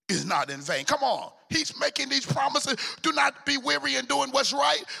is not in vain. Come on. He's making these promises. Do not be weary in doing what's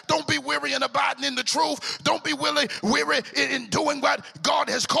right. Don't be weary in abiding in the truth. Don't be weary in doing what God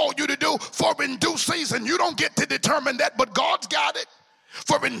has called you to do. For in due season, you don't get to determine that, but God's got it.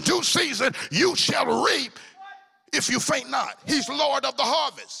 For in due season, you shall reap if you faint not. He's Lord of the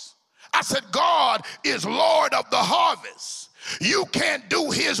harvest. I said, God is Lord of the harvest. You can't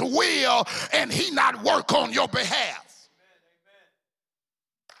do his will and he not work on your behalf.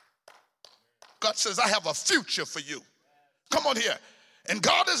 God says, I have a future for you. Come on here. And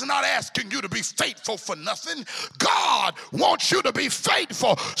God is not asking you to be faithful for nothing. God wants you to be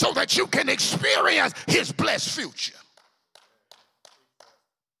faithful so that you can experience his blessed future.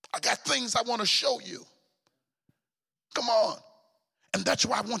 I got things I want to show you. Come on. And that's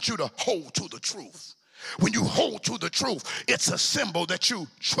why I want you to hold to the truth. When you hold to the truth, it's a symbol that you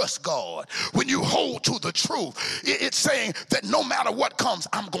trust God. When you hold to the truth, it's saying that no matter what comes,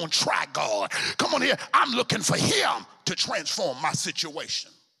 I'm going to try God. Come on here. I'm looking for him to transform my situation.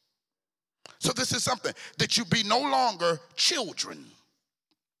 So this is something that you be no longer children,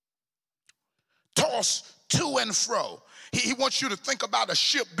 tossed to and fro. He wants you to think about a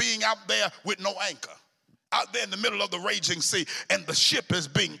ship being out there with no anchor, out there in the middle of the raging sea, and the ship is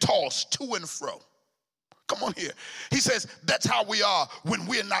being tossed to and fro. Come on here. He says that's how we are when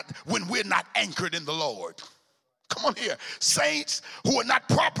we're not anchored in the Lord. Come on here. Saints who are not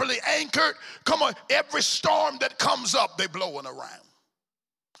properly anchored, come on, every storm that comes up, they blowing around.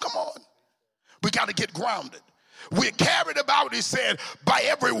 Come on. We got to get grounded. We're carried about, he said, by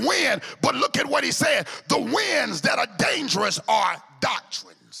every wind. But look at what he said. The winds that are dangerous are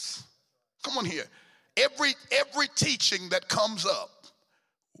doctrines. Come on here. Every teaching that comes up,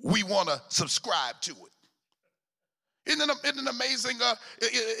 we want to subscribe to it. Isn't it amazing?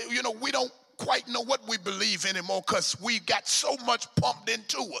 We don't quite know what we believe anymore because we got so much pumped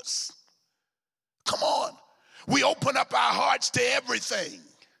into us. Come on. We open up our hearts to everything.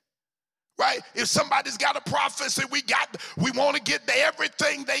 Right? If somebody's got a prophecy, we want to get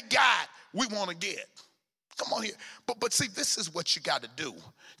everything they got, we want to get. Come on here. But see, this is what you got to do.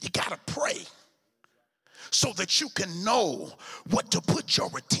 You got to pray so that you can know what to put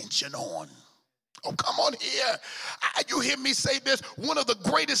your attention on. Oh, come on here. You hear me say this? One of the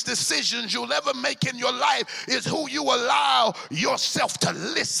greatest decisions you'll ever make in your life is who you allow yourself to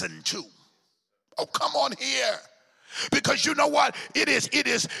listen to. Oh, come on here. Because you know what? It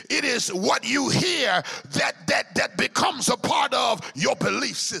is what you hear that becomes a part of your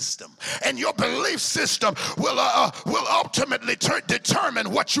belief system. And your belief system will ultimately determine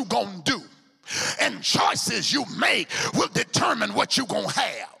what you're going to do. And choices you make will determine what you're going to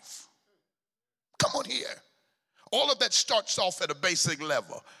have. Come on here. All of that starts off at a basic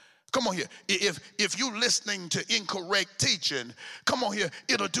level. Come on here. If you're listening to incorrect teaching, come on here,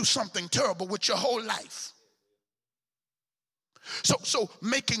 it'll do something terrible with your whole life. So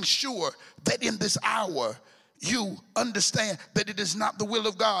making sure that in this hour you understand that it is not the will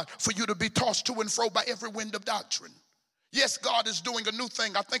of God for you to be tossed to and fro by every wind of doctrine. Yes, God is doing a new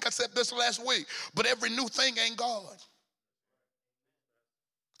thing. I think I said this last week, but every new thing ain't God.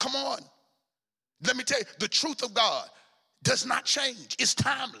 Come on. Let me tell you, the truth of God does not change. It's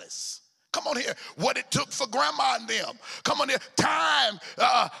timeless. Come on here. What it took for grandma and them. Come on here. Time,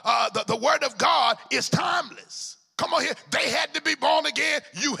 the word of God is timeless. Come on here. They had to be born again.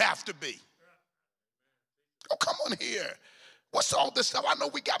 You have to be. Oh, come on here. What's all this stuff? I know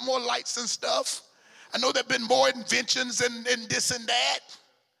we got more lights and stuff. I know there have been more inventions and this and that.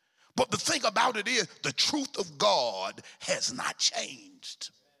 But the thing about it is the truth of God has not changed.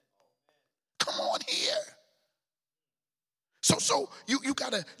 Come on here. So you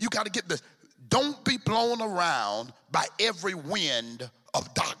gotta get this. Don't be blown around by every wind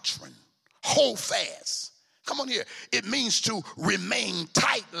of doctrine. Hold fast. Come on here. It means to remain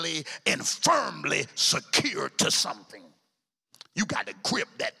tightly and firmly secured to something. You got to grip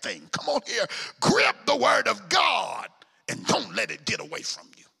that thing. Come on here. Grip the word of God and don't let it get away from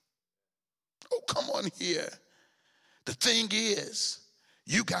you. Oh, come on here. The thing is,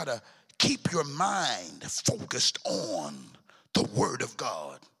 you got to keep your mind focused on the word of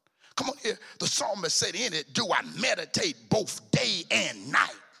God. Come on here. The psalmist said in it, do I meditate both day and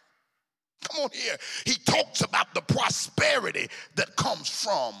night? Come on here. He talks about the prosperity that comes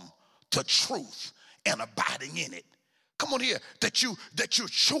from the truth and abiding in it. Come on here. That you're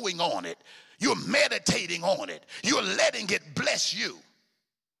chewing on it. You're meditating on it. You're letting it bless you.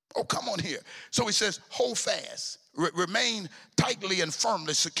 Oh, come on here. So he says, hold fast. Remain tightly and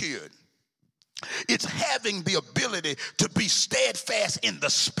firmly secured. It's having the ability to be steadfast in the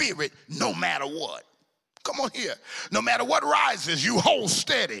spirit no matter what. Come on here. No matter what rises, you hold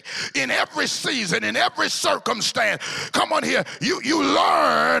steady in every season, in every circumstance. Come on here. You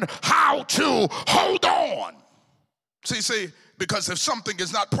learn how to hold on. See, because if something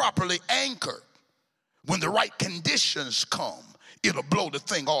is not properly anchored, when the right conditions come, it'll blow the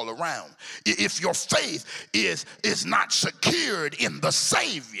thing all around. If your faith is not secured in the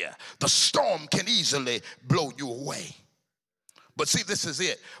Savior, the storm can easily blow you away. But see, this is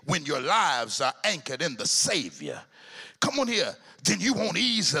it. When your lives are anchored in the Savior, come on here, then you won't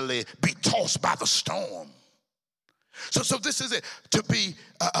easily be tossed by the storm. So this is it. To be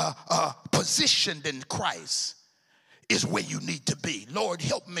positioned in Christ is where you need to be. Lord,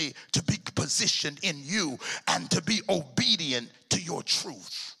 help me to be positioned in you and to be obedient to your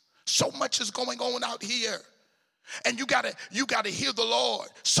truth. So much is going on out here. And you gotta hear the Lord.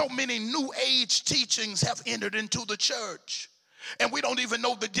 So many new age teachings have entered into the church. And we don't even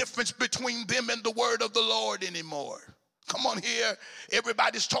know the difference between them and the word of the Lord anymore. Come on here.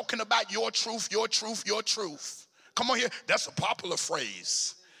 Everybody's talking about your truth, your truth, your truth. Come on here. That's a popular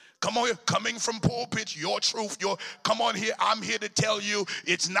phrase. Come on here. Coming from pulpits, your truth, come on here. I'm here to tell you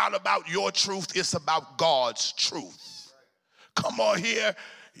it's not about your truth. It's about God's truth. Come on here.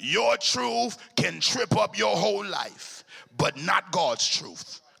 Your truth can trip up your whole life, but not God's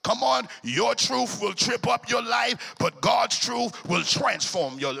truth. Come on, your truth will trip up your life, but God's truth will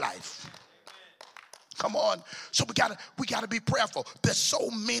transform your life. Come on. So we gotta be prayerful. There's so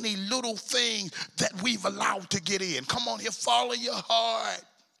many little things that we've allowed to get in. Come on here, follow your heart.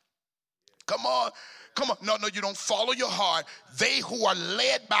 Come on. No, you don't follow your heart. They who are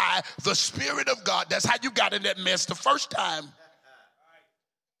led by the Spirit of God, that's how you got in that mess the first time.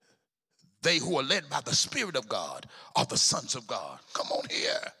 They who are led by the Spirit of God are the sons of God. Come on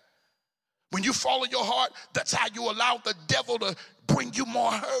here. When you follow your heart, that's how you allow the devil to bring you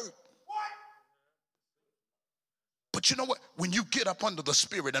more hurt. But you know what? When you get up under the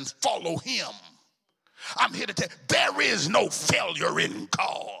Spirit and follow him, I'm here to tell you, there is no failure in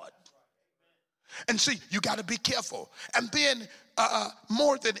God. And see, you got to be careful. And then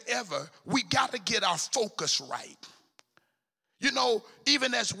more than ever, we got to get our focus right. You know,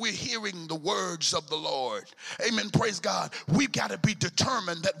 even as we're hearing the words of the Lord, amen, praise God, we've got to be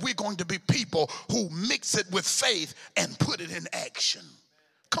determined that we're going to be people who mix it with faith and put it in action.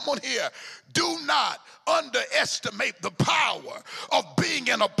 Come on here. Do not underestimate the power of being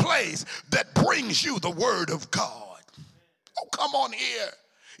in a place that brings you the word of God. Oh, come on here.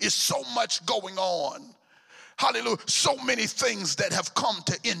 It's so much going on. Hallelujah. So many things that have come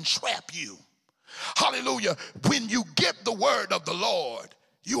to entrap you. Hallelujah. When you get the word of the Lord,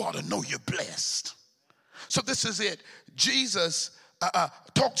 you ought to know you're blessed. So this is it. Jesus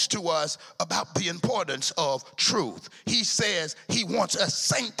talks to us about the importance of truth. He says he wants us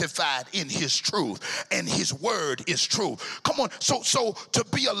sanctified in his truth, and his word is truth. Come on. So to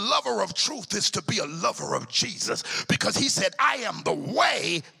be a lover of truth is to be a lover of Jesus, because he said, I am the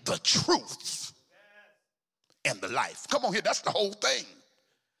way, the truth, and the life. Come on here. That's the whole thing.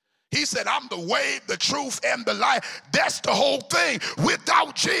 He said, I'm the way, the truth, and the life. That's the whole thing.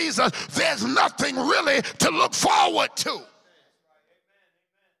 Without Jesus, there's nothing really to look forward to.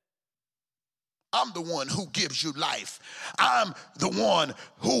 I'm the one who gives you life. I'm the one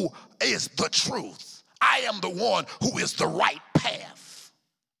who is the truth. I am the one who is the right path.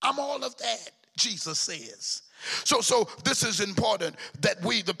 I'm all of that, Jesus says. So this is important that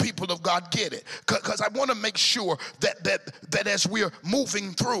we, the people of God, get it, because I want to make sure that as we're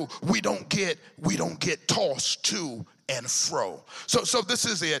moving through, we don't get tossed to and fro. So this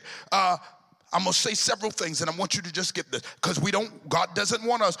is it. I'm going to say several things, and I want you to just get this, because God doesn't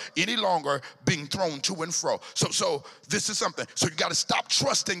want us any longer being thrown to and fro. So this is something. So you got to stop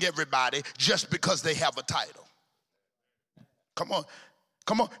trusting everybody just because they have a title. Come on.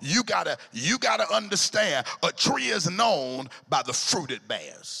 You gotta understand, a tree is known by the fruit it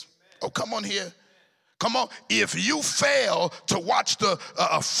bears. Oh, come on here. Come on. If you fail to watch the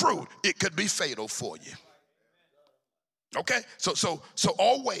fruit, it could be fatal for you. Okay, so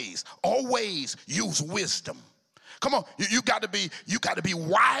always use wisdom. Come on, you got to be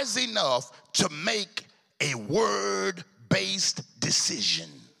wise enough to make a word-based decision.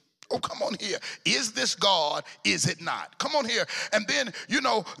 Oh, come on here. Is this God? Is it not? Come on here. And then,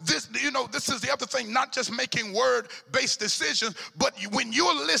 this is the other thing, not just making word-based decisions, but when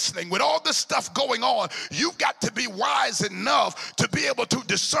you're listening with all this stuff going on, you've got to be wise enough to be able to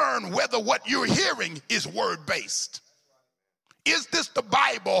discern whether what you're hearing is word-based. Is this the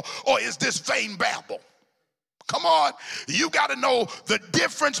Bible, or is this vain babble? Come on. You got to know the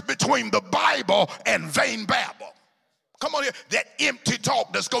difference between the Bible and vain babble. Come on here. That empty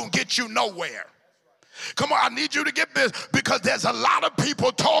talk that's going to get you nowhere. Come on, I need you to get this, because there's a lot of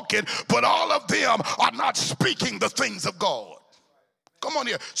people talking, but all of them are not speaking the things of God. Come on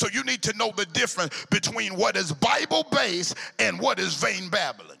here. So you need to know the difference between what is Bible-based and what is vain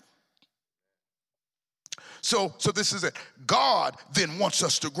babbling. So this is it. God then wants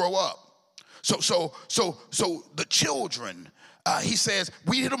us to grow up. So the children, he says,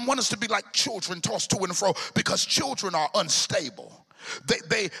 we don't want us to be like children tossed to and fro, because children are unstable.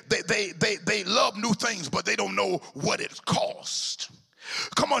 They love new things, but they don't know what it costs.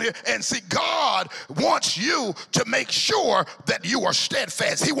 Come on here. And see, God wants you to make sure that you are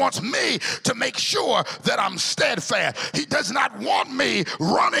steadfast. He wants me to make sure that I'm steadfast. He does not want me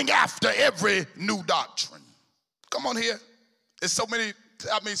running after every new doctrine. Come on here. It's so much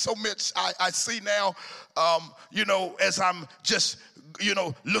I see now, as I'm just,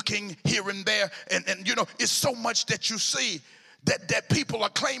 looking here and there. And it's so much that you see that people are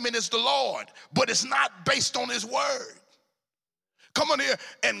claiming is the Lord, but it's not based on his word. Come on here.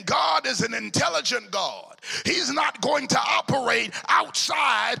 And God is an intelligent God. He's not going to operate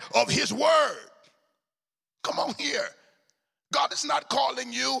outside of his word. Come on here. God is not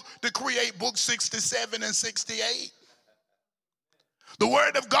calling you to create book 67 and 68. The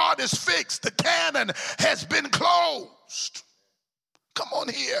word of God is fixed. The canon has been closed. Come on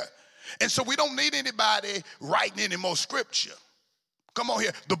here. And so we don't need anybody writing any more scripture. Come on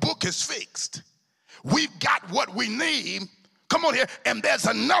here. The book is fixed. We've got what we need. Come on here. And there's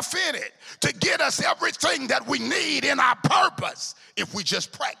enough in it to get us everything that we need in our purpose if we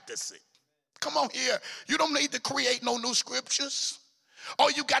just practice it. Come on here. You don't need to create no new scriptures.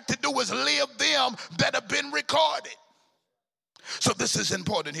 All you got to do is live them that have been recorded. So this is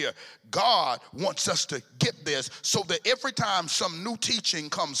important here. God wants us to get this so that every time some new teaching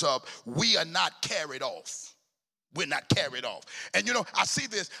comes up, we are not carried off. We're not carried off. And you know, I see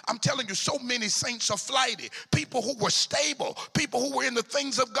this. I'm telling you, so many saints are flighty. People who were stable, people who were in the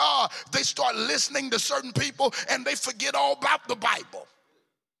things of God, they start listening to certain people and they forget all about the Bible.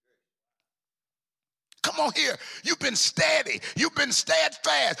 Come on here. You've been steady. You've been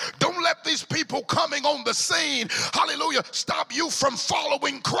steadfast. Don't let these people coming on the scene, hallelujah, stop you from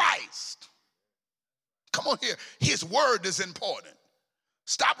following Christ. Come on here. His word is important.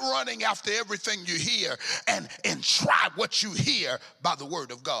 Stop running after everything you hear and try what you hear by the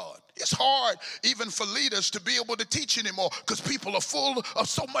word of God. It's hard even for leaders to be able to teach anymore because people are full of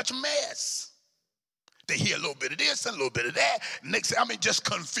so much mess. They hear a little bit of this and a little bit of that. Next, just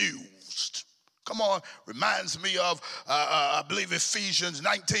confused. Come on, reminds me of, I believe Ephesians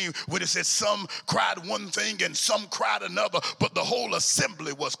 19, where it says some cried one thing and some cried another, but the whole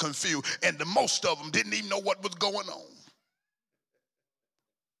assembly was confused, and the most of them didn't even know what was going on.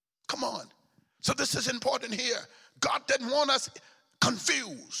 Come on. So this is important here. God doesn't want us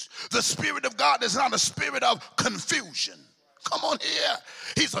confused. The Spirit of God is not a spirit of confusion. Come on here.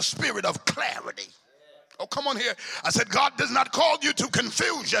 He's a spirit of clarity. Oh, come on here. I said, God does not call you to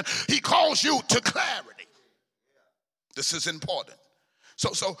confusion. He calls you to clarity. This is important.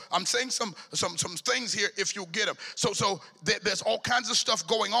 So I'm saying some things here if you get them. So there's all kinds of stuff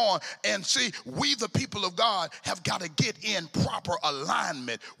going on. And see, we the people of God have got to get in proper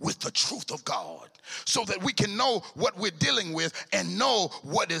alignment with the truth of God so that we can know what we're dealing with and know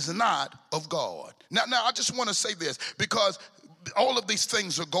what is not of God. Now I just want to say this because all of these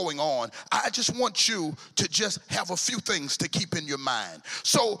things are going on. I just want you to just have a few things to keep in your mind.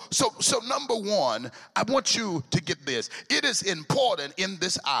 So number one, I want you to get this. It is important in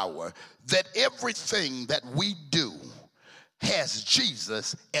this hour that everything that we do has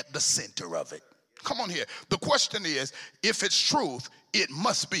Jesus at the center of it. Come on here. The question is, if it's truth, it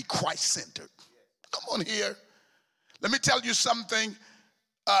must be Christ-centered. Come on here. Let me tell you something.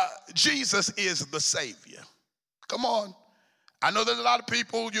 Jesus is the Savior. Come on. I know there's a lot of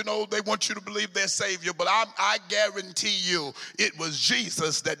people, they want you to believe they're Savior, but I guarantee you it was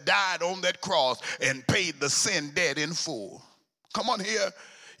Jesus that died on that cross and paid the sin debt in full. Come on here.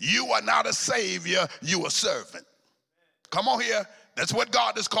 You are not a Savior, you a servant. Come on here. That's what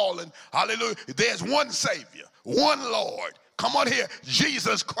God is calling. Hallelujah. There's one Savior, one Lord. Come on here.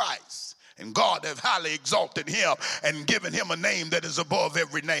 Jesus Christ. And God have highly exalted him and given him a name that is above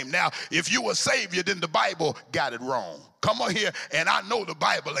every name. Now, if you a Savior, then the Bible got it wrong. Come on here, and I know the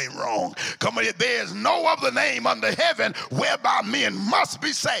Bible ain't wrong. Come on here, there's no other name under heaven whereby men must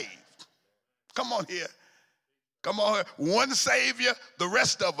be saved. Come on here. Come on here. One Savior, the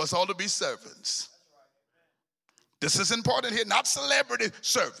rest of us ought to be servants. This is important here, not celebrity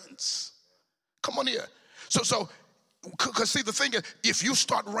servants. Come on here. So, because see, the thing is, if you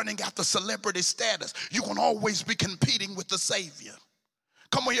start running after celebrity status, you're going to always be competing with the Savior.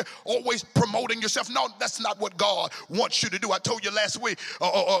 Come on here, always promoting yourself. No, that's not what God wants you to do. I told you last week,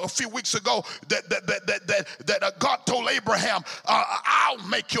 a few weeks ago, that God told Abraham, I'll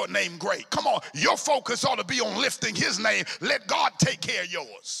make your name great. Come on, your focus ought to be on lifting his name. Let God take care of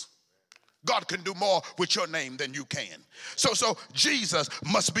yours. God can do more with your name than you can. So Jesus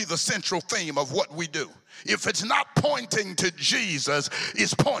must be the central theme of what we do. If it's not pointing to Jesus,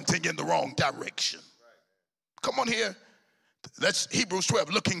 it's pointing in the wrong direction. Come on here. That's Hebrews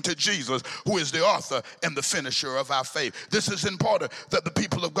 12, looking to Jesus, who is the author and the finisher of our faith. This is important that the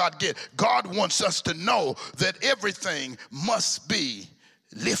people of God get. God wants us to know that everything must be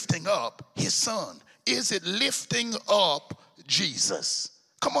lifting up his son. Is it lifting up Jesus?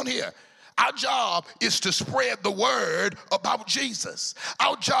 Come on here. Our job is to spread the word about Jesus.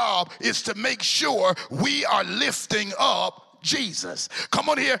 Our job is to make sure we are lifting up Jesus. Come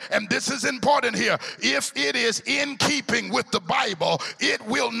on here, and this is important here. If it is in keeping with the Bible, it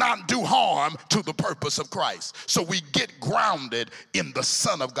will not do harm to the purpose of Christ. So we get grounded in the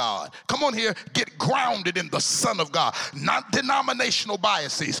Son of God. Come on here, get grounded in the Son of God. Not denominational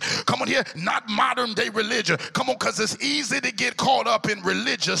biases. Come on here, not modern day religion. Come on, because it's easy to get caught up in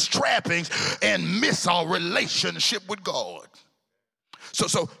religious trappings and miss our relationship with God.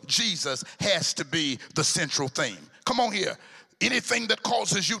 So Jesus has to be the central theme. Come on here. anything that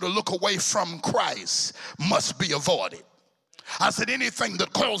causes you to look away from Christ must be avoided. I said anything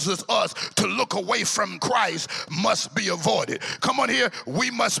that causes us to look away from Christ must be avoided. Come on here.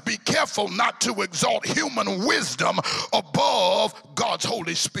 We must be careful not to exalt human wisdom above God's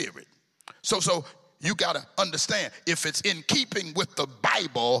Holy Spirit. So you got to understand, if it's in keeping with the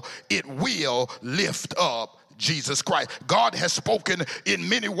Bible, it will lift up Jesus Christ. God has spoken in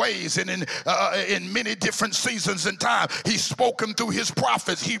many ways and in many different seasons and time. He's spoken through his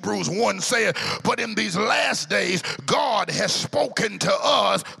prophets. Hebrews 1 said, but in these last days, God has spoken to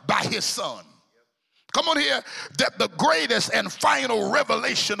us by his Son. Come on here, that the greatest and final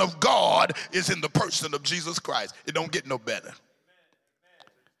revelation of God is in the person of Jesus Christ. It don't get no better.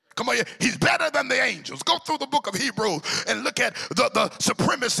 Come on here. He's better than the angels. Go through the book of Hebrews and look at the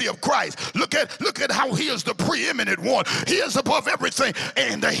supremacy of Christ. Look at how he is the preeminent one. He is above everything.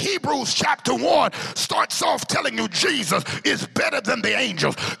 And the Hebrews chapter 1 starts off telling you Jesus is better than the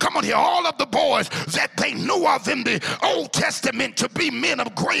angels. Come on here. All of the boys that they knew of in the Old Testament to be men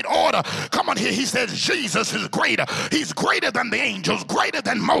of great order. Come on here. He says Jesus is greater. He's greater than the angels, greater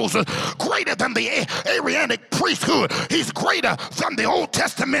than Moses, greater than the Aaronic priesthood. He's greater than the Old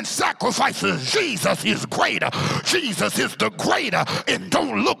Testament sacrifices. Jesus is greater. Jesus is the greater, and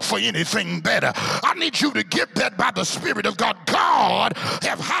don't look for anything better. I need you to get that by the Spirit of God. God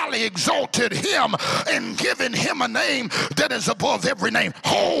have highly exalted him and given him a name that is above every name.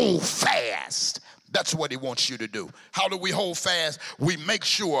 Hold fast. That's what he wants you to do. How do we hold fast? We make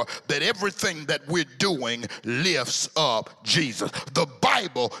sure that everything that we're doing lifts up Jesus. The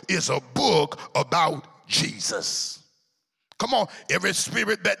Bible is a book about Jesus. Come on, every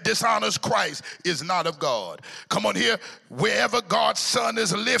spirit that dishonors Christ is not of God. Come on here, wherever God's Son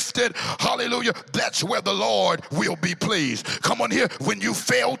is lifted, hallelujah, that's where the Lord will be pleased. Come on here, when you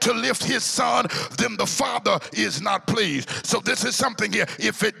fail to lift his Son, then the Father is not pleased. So this is something here.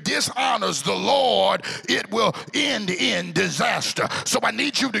 If it dishonors the Lord, it will end in disaster. So I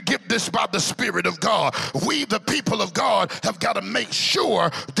need you to get this by the Spirit of God. We, the people of God, have got to make sure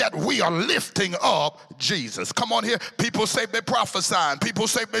that we are lifting up Jesus. Come on here, people say they're prophesying. People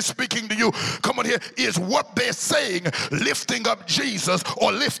say they're speaking to you. Come on here. Is what they're saying lifting up Jesus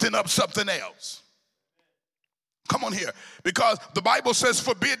or lifting up something else? Come on here. Because the Bible says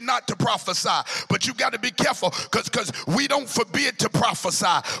forbid not to prophesy. But you got to be careful because we don't forbid to prophesy.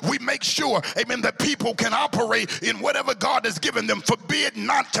 We make sure, amen, that people can operate in whatever God has given them. Forbid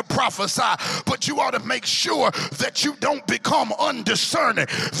not to prophesy. But you ought to make sure that you don't become undiscerning.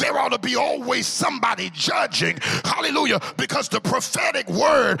 There ought to be always somebody judging. Hallelujah. Because the prophetic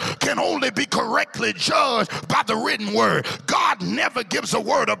word can only be correctly judged by the written word. God never gives a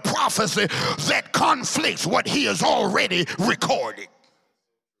word of prophecy that conflicts what he has already recorded.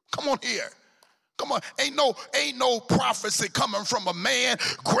 Come on here. Come on, ain't no prophecy coming from a man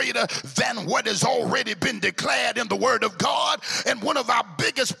greater than what has already been declared in the word of God. And one of our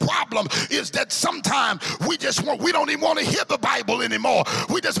biggest problems is that sometimes we don't even want to hear the Bible anymore.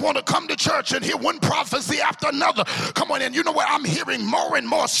 We just want to come to church and hear one prophecy after another. Come on, and you know what? I'm hearing more and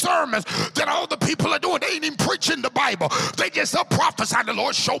more sermons that all the people are doing. They ain't even preaching the Bible. They just up prophesying. The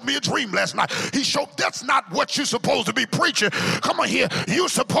Lord showed me a dream last night. He showed that's not what you're supposed to be preaching. Come on here. You're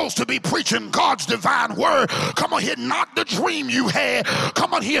supposed to be preaching God's divine word. Come on here, not the dream you had.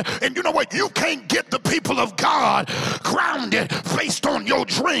 Come on here, and you know what? You can't get the people of God grounded based on your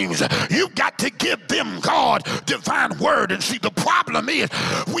dreams. You got to give them God divine word. And see, the problem is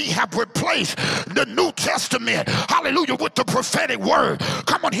we have replaced the New Testament, hallelujah, with the prophetic word.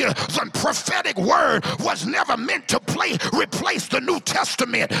 Come on here, the prophetic word was never meant to replace the New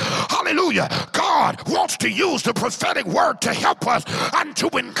Testament. Hallelujah. God wants to use the prophetic word to help us and to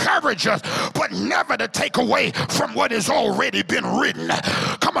encourage us, but never to take away from what has already been written.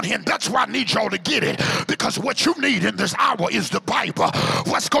 Come on here, and that's why I need y'all to get it, because what you need in this hour is the Bible.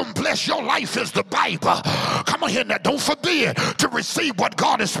 What's going to bless your life is the Bible. Come on here, now don't forbid to receive what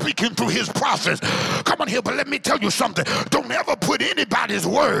God is speaking through his prophets. Come on here, but let me tell you something. Don't ever put anybody's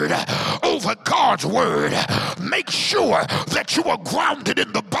word over God's word. Make sure that you are grounded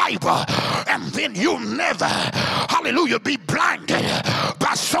in the Bible, and then you'll never, hallelujah, be blinded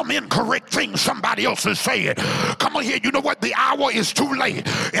by some incorrect thing somebody else is saying. Come on here, you know what? The hour is too late,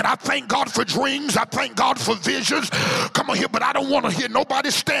 and I thank God for dreams. I thank God for visions. Come on here, but I don't want to hear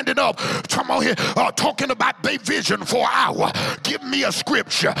nobody standing up, come on here, talking about their vision for an hour. Give me a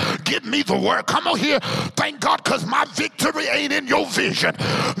scripture. Give me the word. Come on here. Thank God, because my victory ain't in your vision.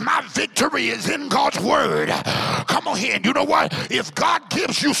 My victory is in God's word. Come on here, and you know what? If God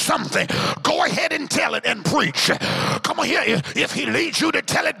gives you something, go ahead and tell it and preach. Come on here. If he leads you to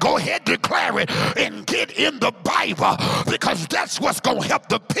tell it Go ahead, declare it, and get in the Bible, because that's what's going to help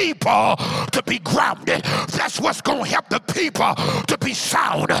the people to be grounded. That's what's going to help the people to be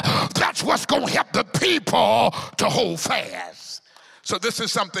sound. That's what's going to help the people to hold fast. So this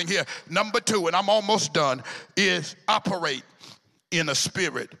is something here. Number 2, and I'm almost done, is operate in a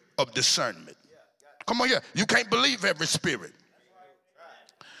spirit of discernment. Come on here. You can't believe every spirit.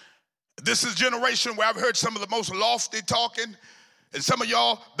 This is a generation where I've heard some of the most lofty talking. And some of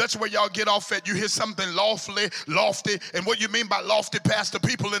y'all, that's where y'all get off at. You hear something lofty. And what you mean by lofty, Pastor?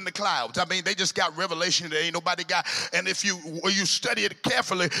 People in the clouds. I mean, they just got revelation that ain't nobody got. And if you study it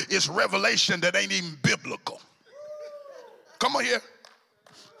carefully, it's revelation that ain't even biblical. Come on here.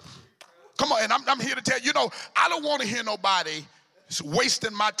 Come on, and I'm here to tell you, I don't want to hear nobody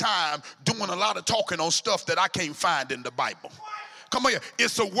wasting my time doing a lot of talking on stuff that I can't find in the Bible. Come on here.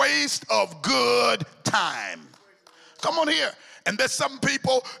 It's a waste of good time. Come on here. And there's some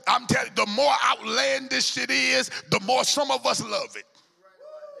people, I'm telling you, the more outlandish it is, the more some of us love it.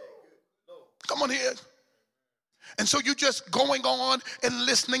 Come on here. And so you're just going on and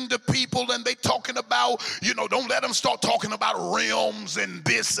listening to people, and they talking about, don't let them start talking about realms and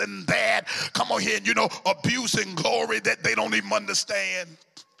this and that. Come on here, and abuse and glory that they don't even understand.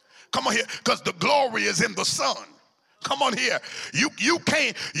 Come on here, because the glory is in the Son. Come on here. You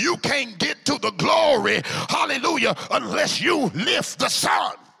can't get to the glory, hallelujah, unless you lift the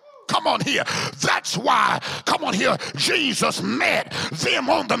Son. Come on here. That's why, come on here, Jesus met them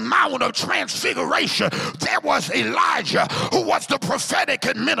on the Mount of Transfiguration. There was Elijah, who was the prophetic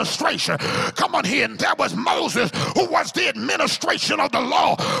administration. Come on here. And there was Moses, who was the administration of the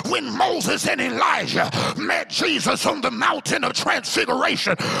law. When Moses and Elijah met Jesus on the mountain of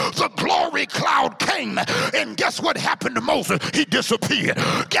Transfiguration, the glory cloud came. And guess what happened to Moses? He disappeared.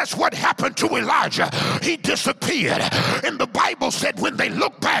 Guess what happened to Elijah? He disappeared. And the Bible said when they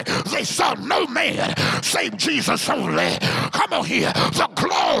looked back, they saw no man save Jesus only. Come on here. The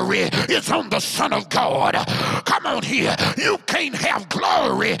glory is on the Son of God. Come on here. You can't have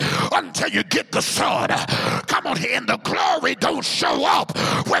glory until you get the Son. Come on here. And the glory don't show up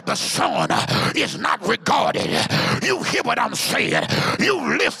where the Son is not regarded. You hear what I'm saying?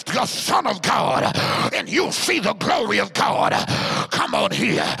 You lift the Son of God and you'll see the glory of God. Come on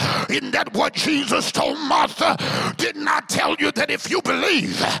here. Isn't that what Jesus told Martha? Didn't I tell you that if you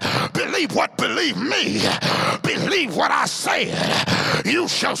believe what? Believe me. Believe what I said. You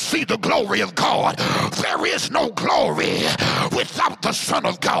shall see the glory of God. There is no glory without the Son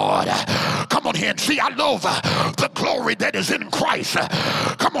of God. Come on here and see, I love the glory that is in Christ.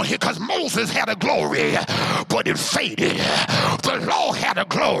 Come on here, because Moses had a glory, but it faded. The law had a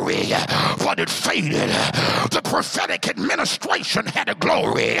glory, but it faded. The prophetic administration had a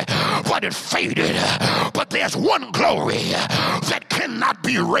glory, but it faded. But there's one glory that cannot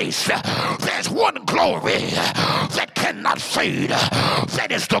be erased. There's one glory that cannot fade. That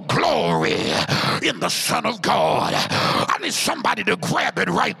is the glory in the Son of God. I need somebody to grab it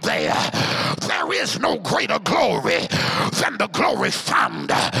right there. There is no greater glory than the glory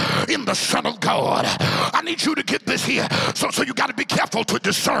found in the Son of God. I need you to get this here. So you got to be careful to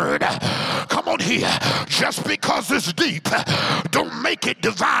discern. Come on here. Just because it's deep, don't make it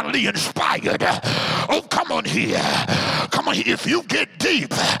divinely inspired. Oh, come on here. Come on here. If you get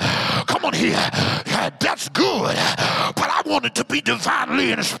deep, come on here. That's good. But I want it to be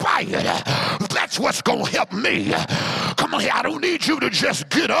divinely inspired. That's what's going to help me. Come on here. I don't need you to just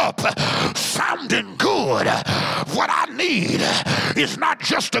get up sounding good. What I need is not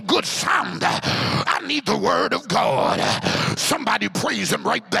just a good sound. I need the word of God. Somebody praise him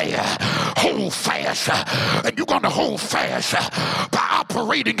right there. Hold fast. And you're going to hold fast by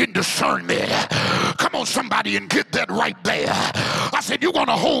operating in discernment. Come on, somebody, and get that right there. I said you're going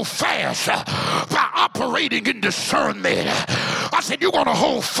to hold fast by operating in discernment. I said you're going to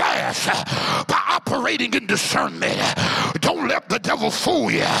hold fast by operating in discernment. Don't let the devil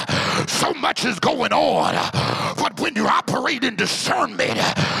fool you. So much is going on, but when you operate in discernment,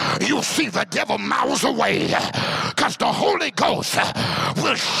 you'll see the devil miles away, because the Holy Ghost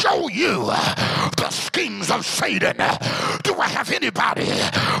will show you the schemes of Satan. Do I have anybody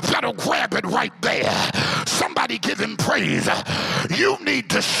that'll grab it right there? Somebody give him praise. You need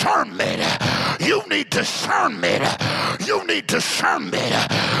discernment. You need discernment. You need discernment.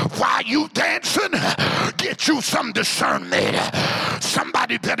 While you dancing, get you some discernment.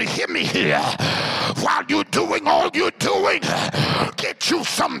 Somebody better hear me here. While you're doing all you're doing, get you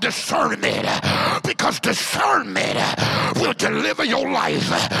some discernment, because discernment will deliver your life.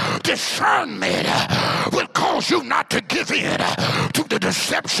 Discernment will cause cause you not to give in to the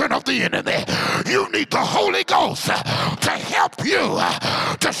deception of the enemy. You need the Holy Ghost to help you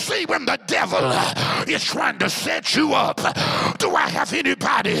to see when the devil is trying to set you up. Do I have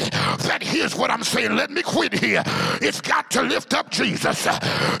anybody that hears what I'm saying? Let me quit here. It's got to lift up Jesus.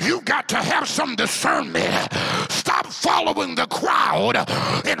 You got to have some discernment. Stop following the crowd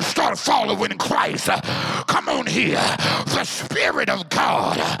and start following Christ. Come on here. The Spirit of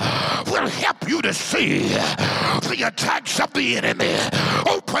God will help you to see the attacks of the enemy.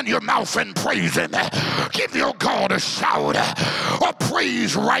 Open your mouth and praise him. Give your God a shout or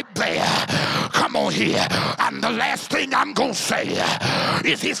praise right there. Come on here. And the last thing I'm going to say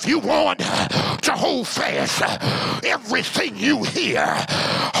is, if you want to hold fast everything you hear,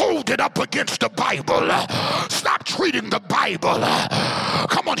 hold it up against the Bible. Stop treating the Bible,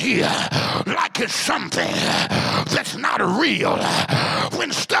 come on here, like it's something that's not real.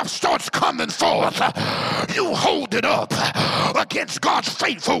 When stuff starts coming forth, you hold it up against God's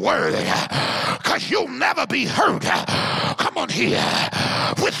faithful word, because you'll never be hurt. Come on here.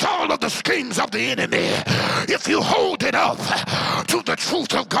 With all of the schemes of the enemy, if you hold it up to the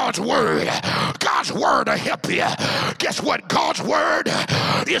truth of God's word will help you. Guess what? God's word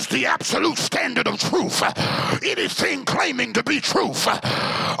is the absolute standard of truth. Anything claiming to be truth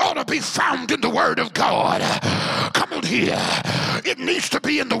ought to be found in the word of God. Come on here. It needs to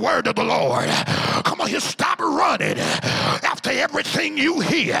be in the word of the Lord. Come on here. Stop running after everything you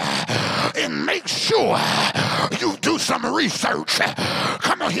hear and make sure you do some research.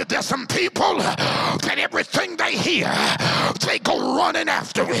 Come on here. There's some people that everything they hear, they go running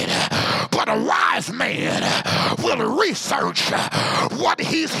after it. But a wise man will research what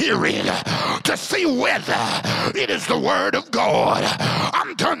he's hearing to see whether it is the word of God.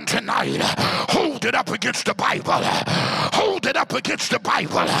 I'm done tonight. Hold it up against the Bible. Hold it up against the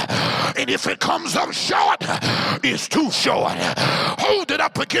Bible. And if it comes up short, it's too short. Hold it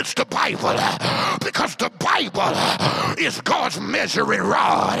up against the Bible, because the Bible is God's measuring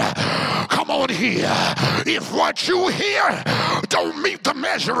rod. Come on here. If what you hear don't meet the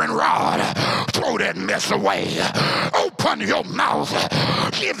measuring rod, throw that mess away. Open your mouth.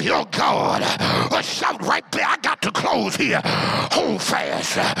 Give your God a shout right there. I got to close here. Hold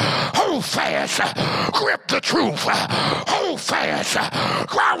fast. Hold fast. Grip the truth. Hold fast.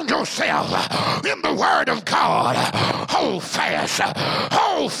 Ground yourself in the word of God. Hold fast.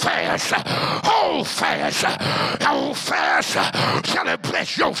 Hold fast. Hold fast. Hold fast till it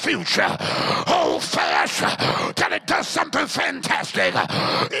bless your future. Hold fast till it does something fantastic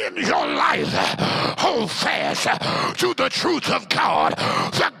in your life. Hold fast to the truth of God.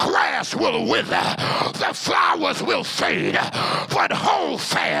 The grass will wither, the flowers will fade, but hold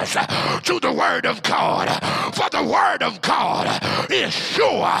fast to the word of God. For the word of God is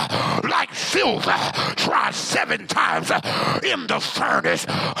sure like silver, tried 7 times in the furnace.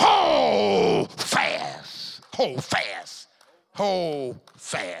 Hold fast. Hold fast. Hold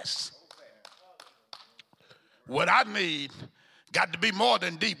fast. What I need got to be more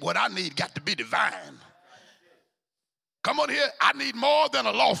than deep. What I need got to be divine. Come on here. I need more than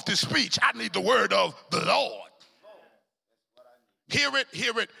a lofty speech. I need the word of the Lord. Hear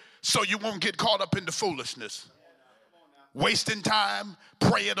it, so you won't get caught up in the foolishness. Wasting time,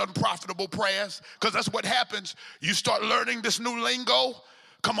 praying unprofitable prayers, because that's what happens. You start learning this new lingo.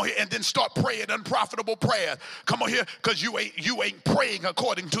 Come on here, and then start praying unprofitable prayers. Come on here, because you ain't praying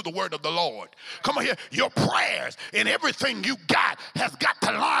according to the word of the Lord. Come on here, your prayers and everything you got has got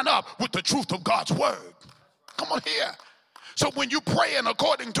to line up with the truth of God's word. Come on here. So when you're praying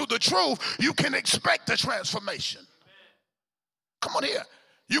according to the truth, you can expect a transformation. Come on here.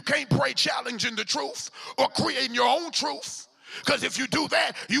 You can't pray challenging the truth or creating your own truth, because if you do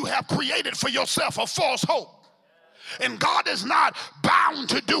that, you have created for yourself a false hope. And God is not bound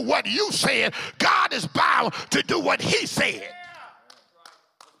to do what you said. God is bound to do what he said.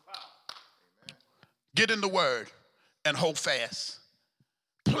 Get in the word and hold fast.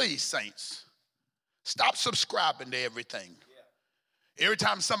 Please, saints, stop subscribing to everything. Every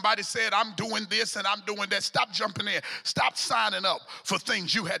time somebody said, I'm doing this and I'm doing that, stop jumping in. Stop signing up for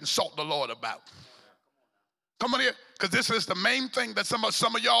things you hadn't sought the Lord about. Come on here, because this is the main thing that some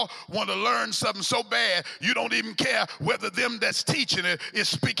of y'all want to learn something so bad, you don't even care whether them that's teaching it is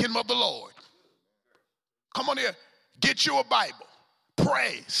speaking of the Lord. Come on here, get you a Bible,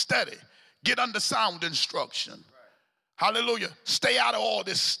 pray, study, get under sound instruction. Hallelujah. Stay out of all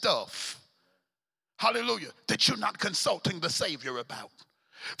this stuff. Hallelujah. That you're not consulting the Savior about.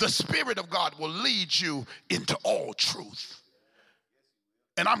 The Spirit of God will lead you into all truth.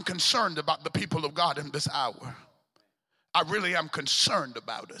 And I'm concerned about the people of God in this hour. I really am concerned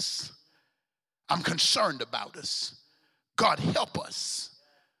about us. I'm concerned about us. God, help us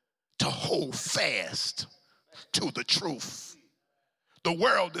to hold fast to the truth. The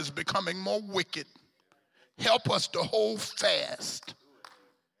world is becoming more wicked. Help us to hold fast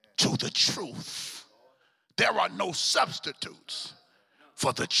to the truth. There are no substitutes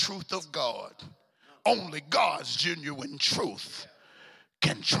for the truth of God. Only God's genuine truth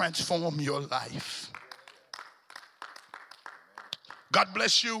can transform your life. God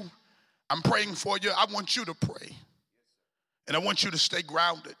bless you. I'm praying for you. I want you to pray. And I want you to stay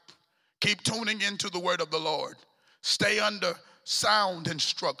grounded. Keep tuning into the word of the Lord. Stay under sound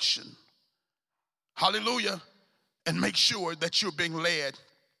instruction. Hallelujah. And make sure that you're being led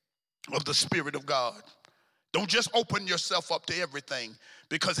of the Spirit of God. Don't just open yourself up to everything,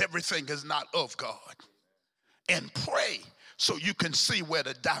 because everything is not of God. And pray so you can see where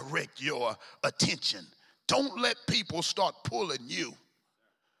to direct your attention. Don't let people start pulling you.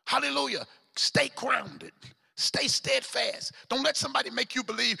 Hallelujah. Stay grounded. Stay steadfast. Don't let somebody make you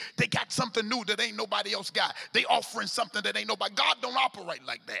believe they got something new that ain't nobody else got. They offering something that ain't nobody. God don't operate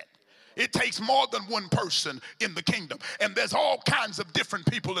like that. It takes more than one person in the kingdom. And there's all kinds of different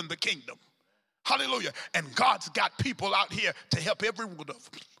people in the kingdom. Hallelujah. And God's got people out here to help every one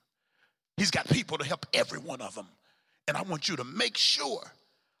of them. He's got people to help every one of them. And I want you to make sure,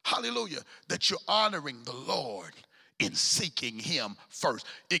 hallelujah, that you're honoring the Lord in seeking him first.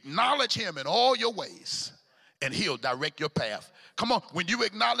 Acknowledge him in all your ways, and he'll direct your path. Come on, when you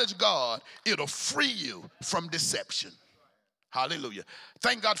acknowledge God, it'll free you from deception. Hallelujah.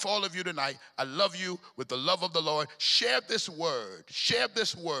 Thank God for all of you tonight. I love you with the love of the Lord. Share this word. Share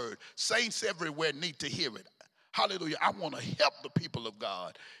this word. Saints everywhere need to hear it. Hallelujah. I want to help the people of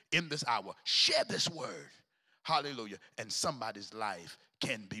God in this hour. Share this word. Hallelujah. And somebody's life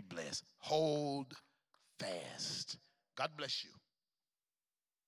can be blessed. Hold fast. God bless you.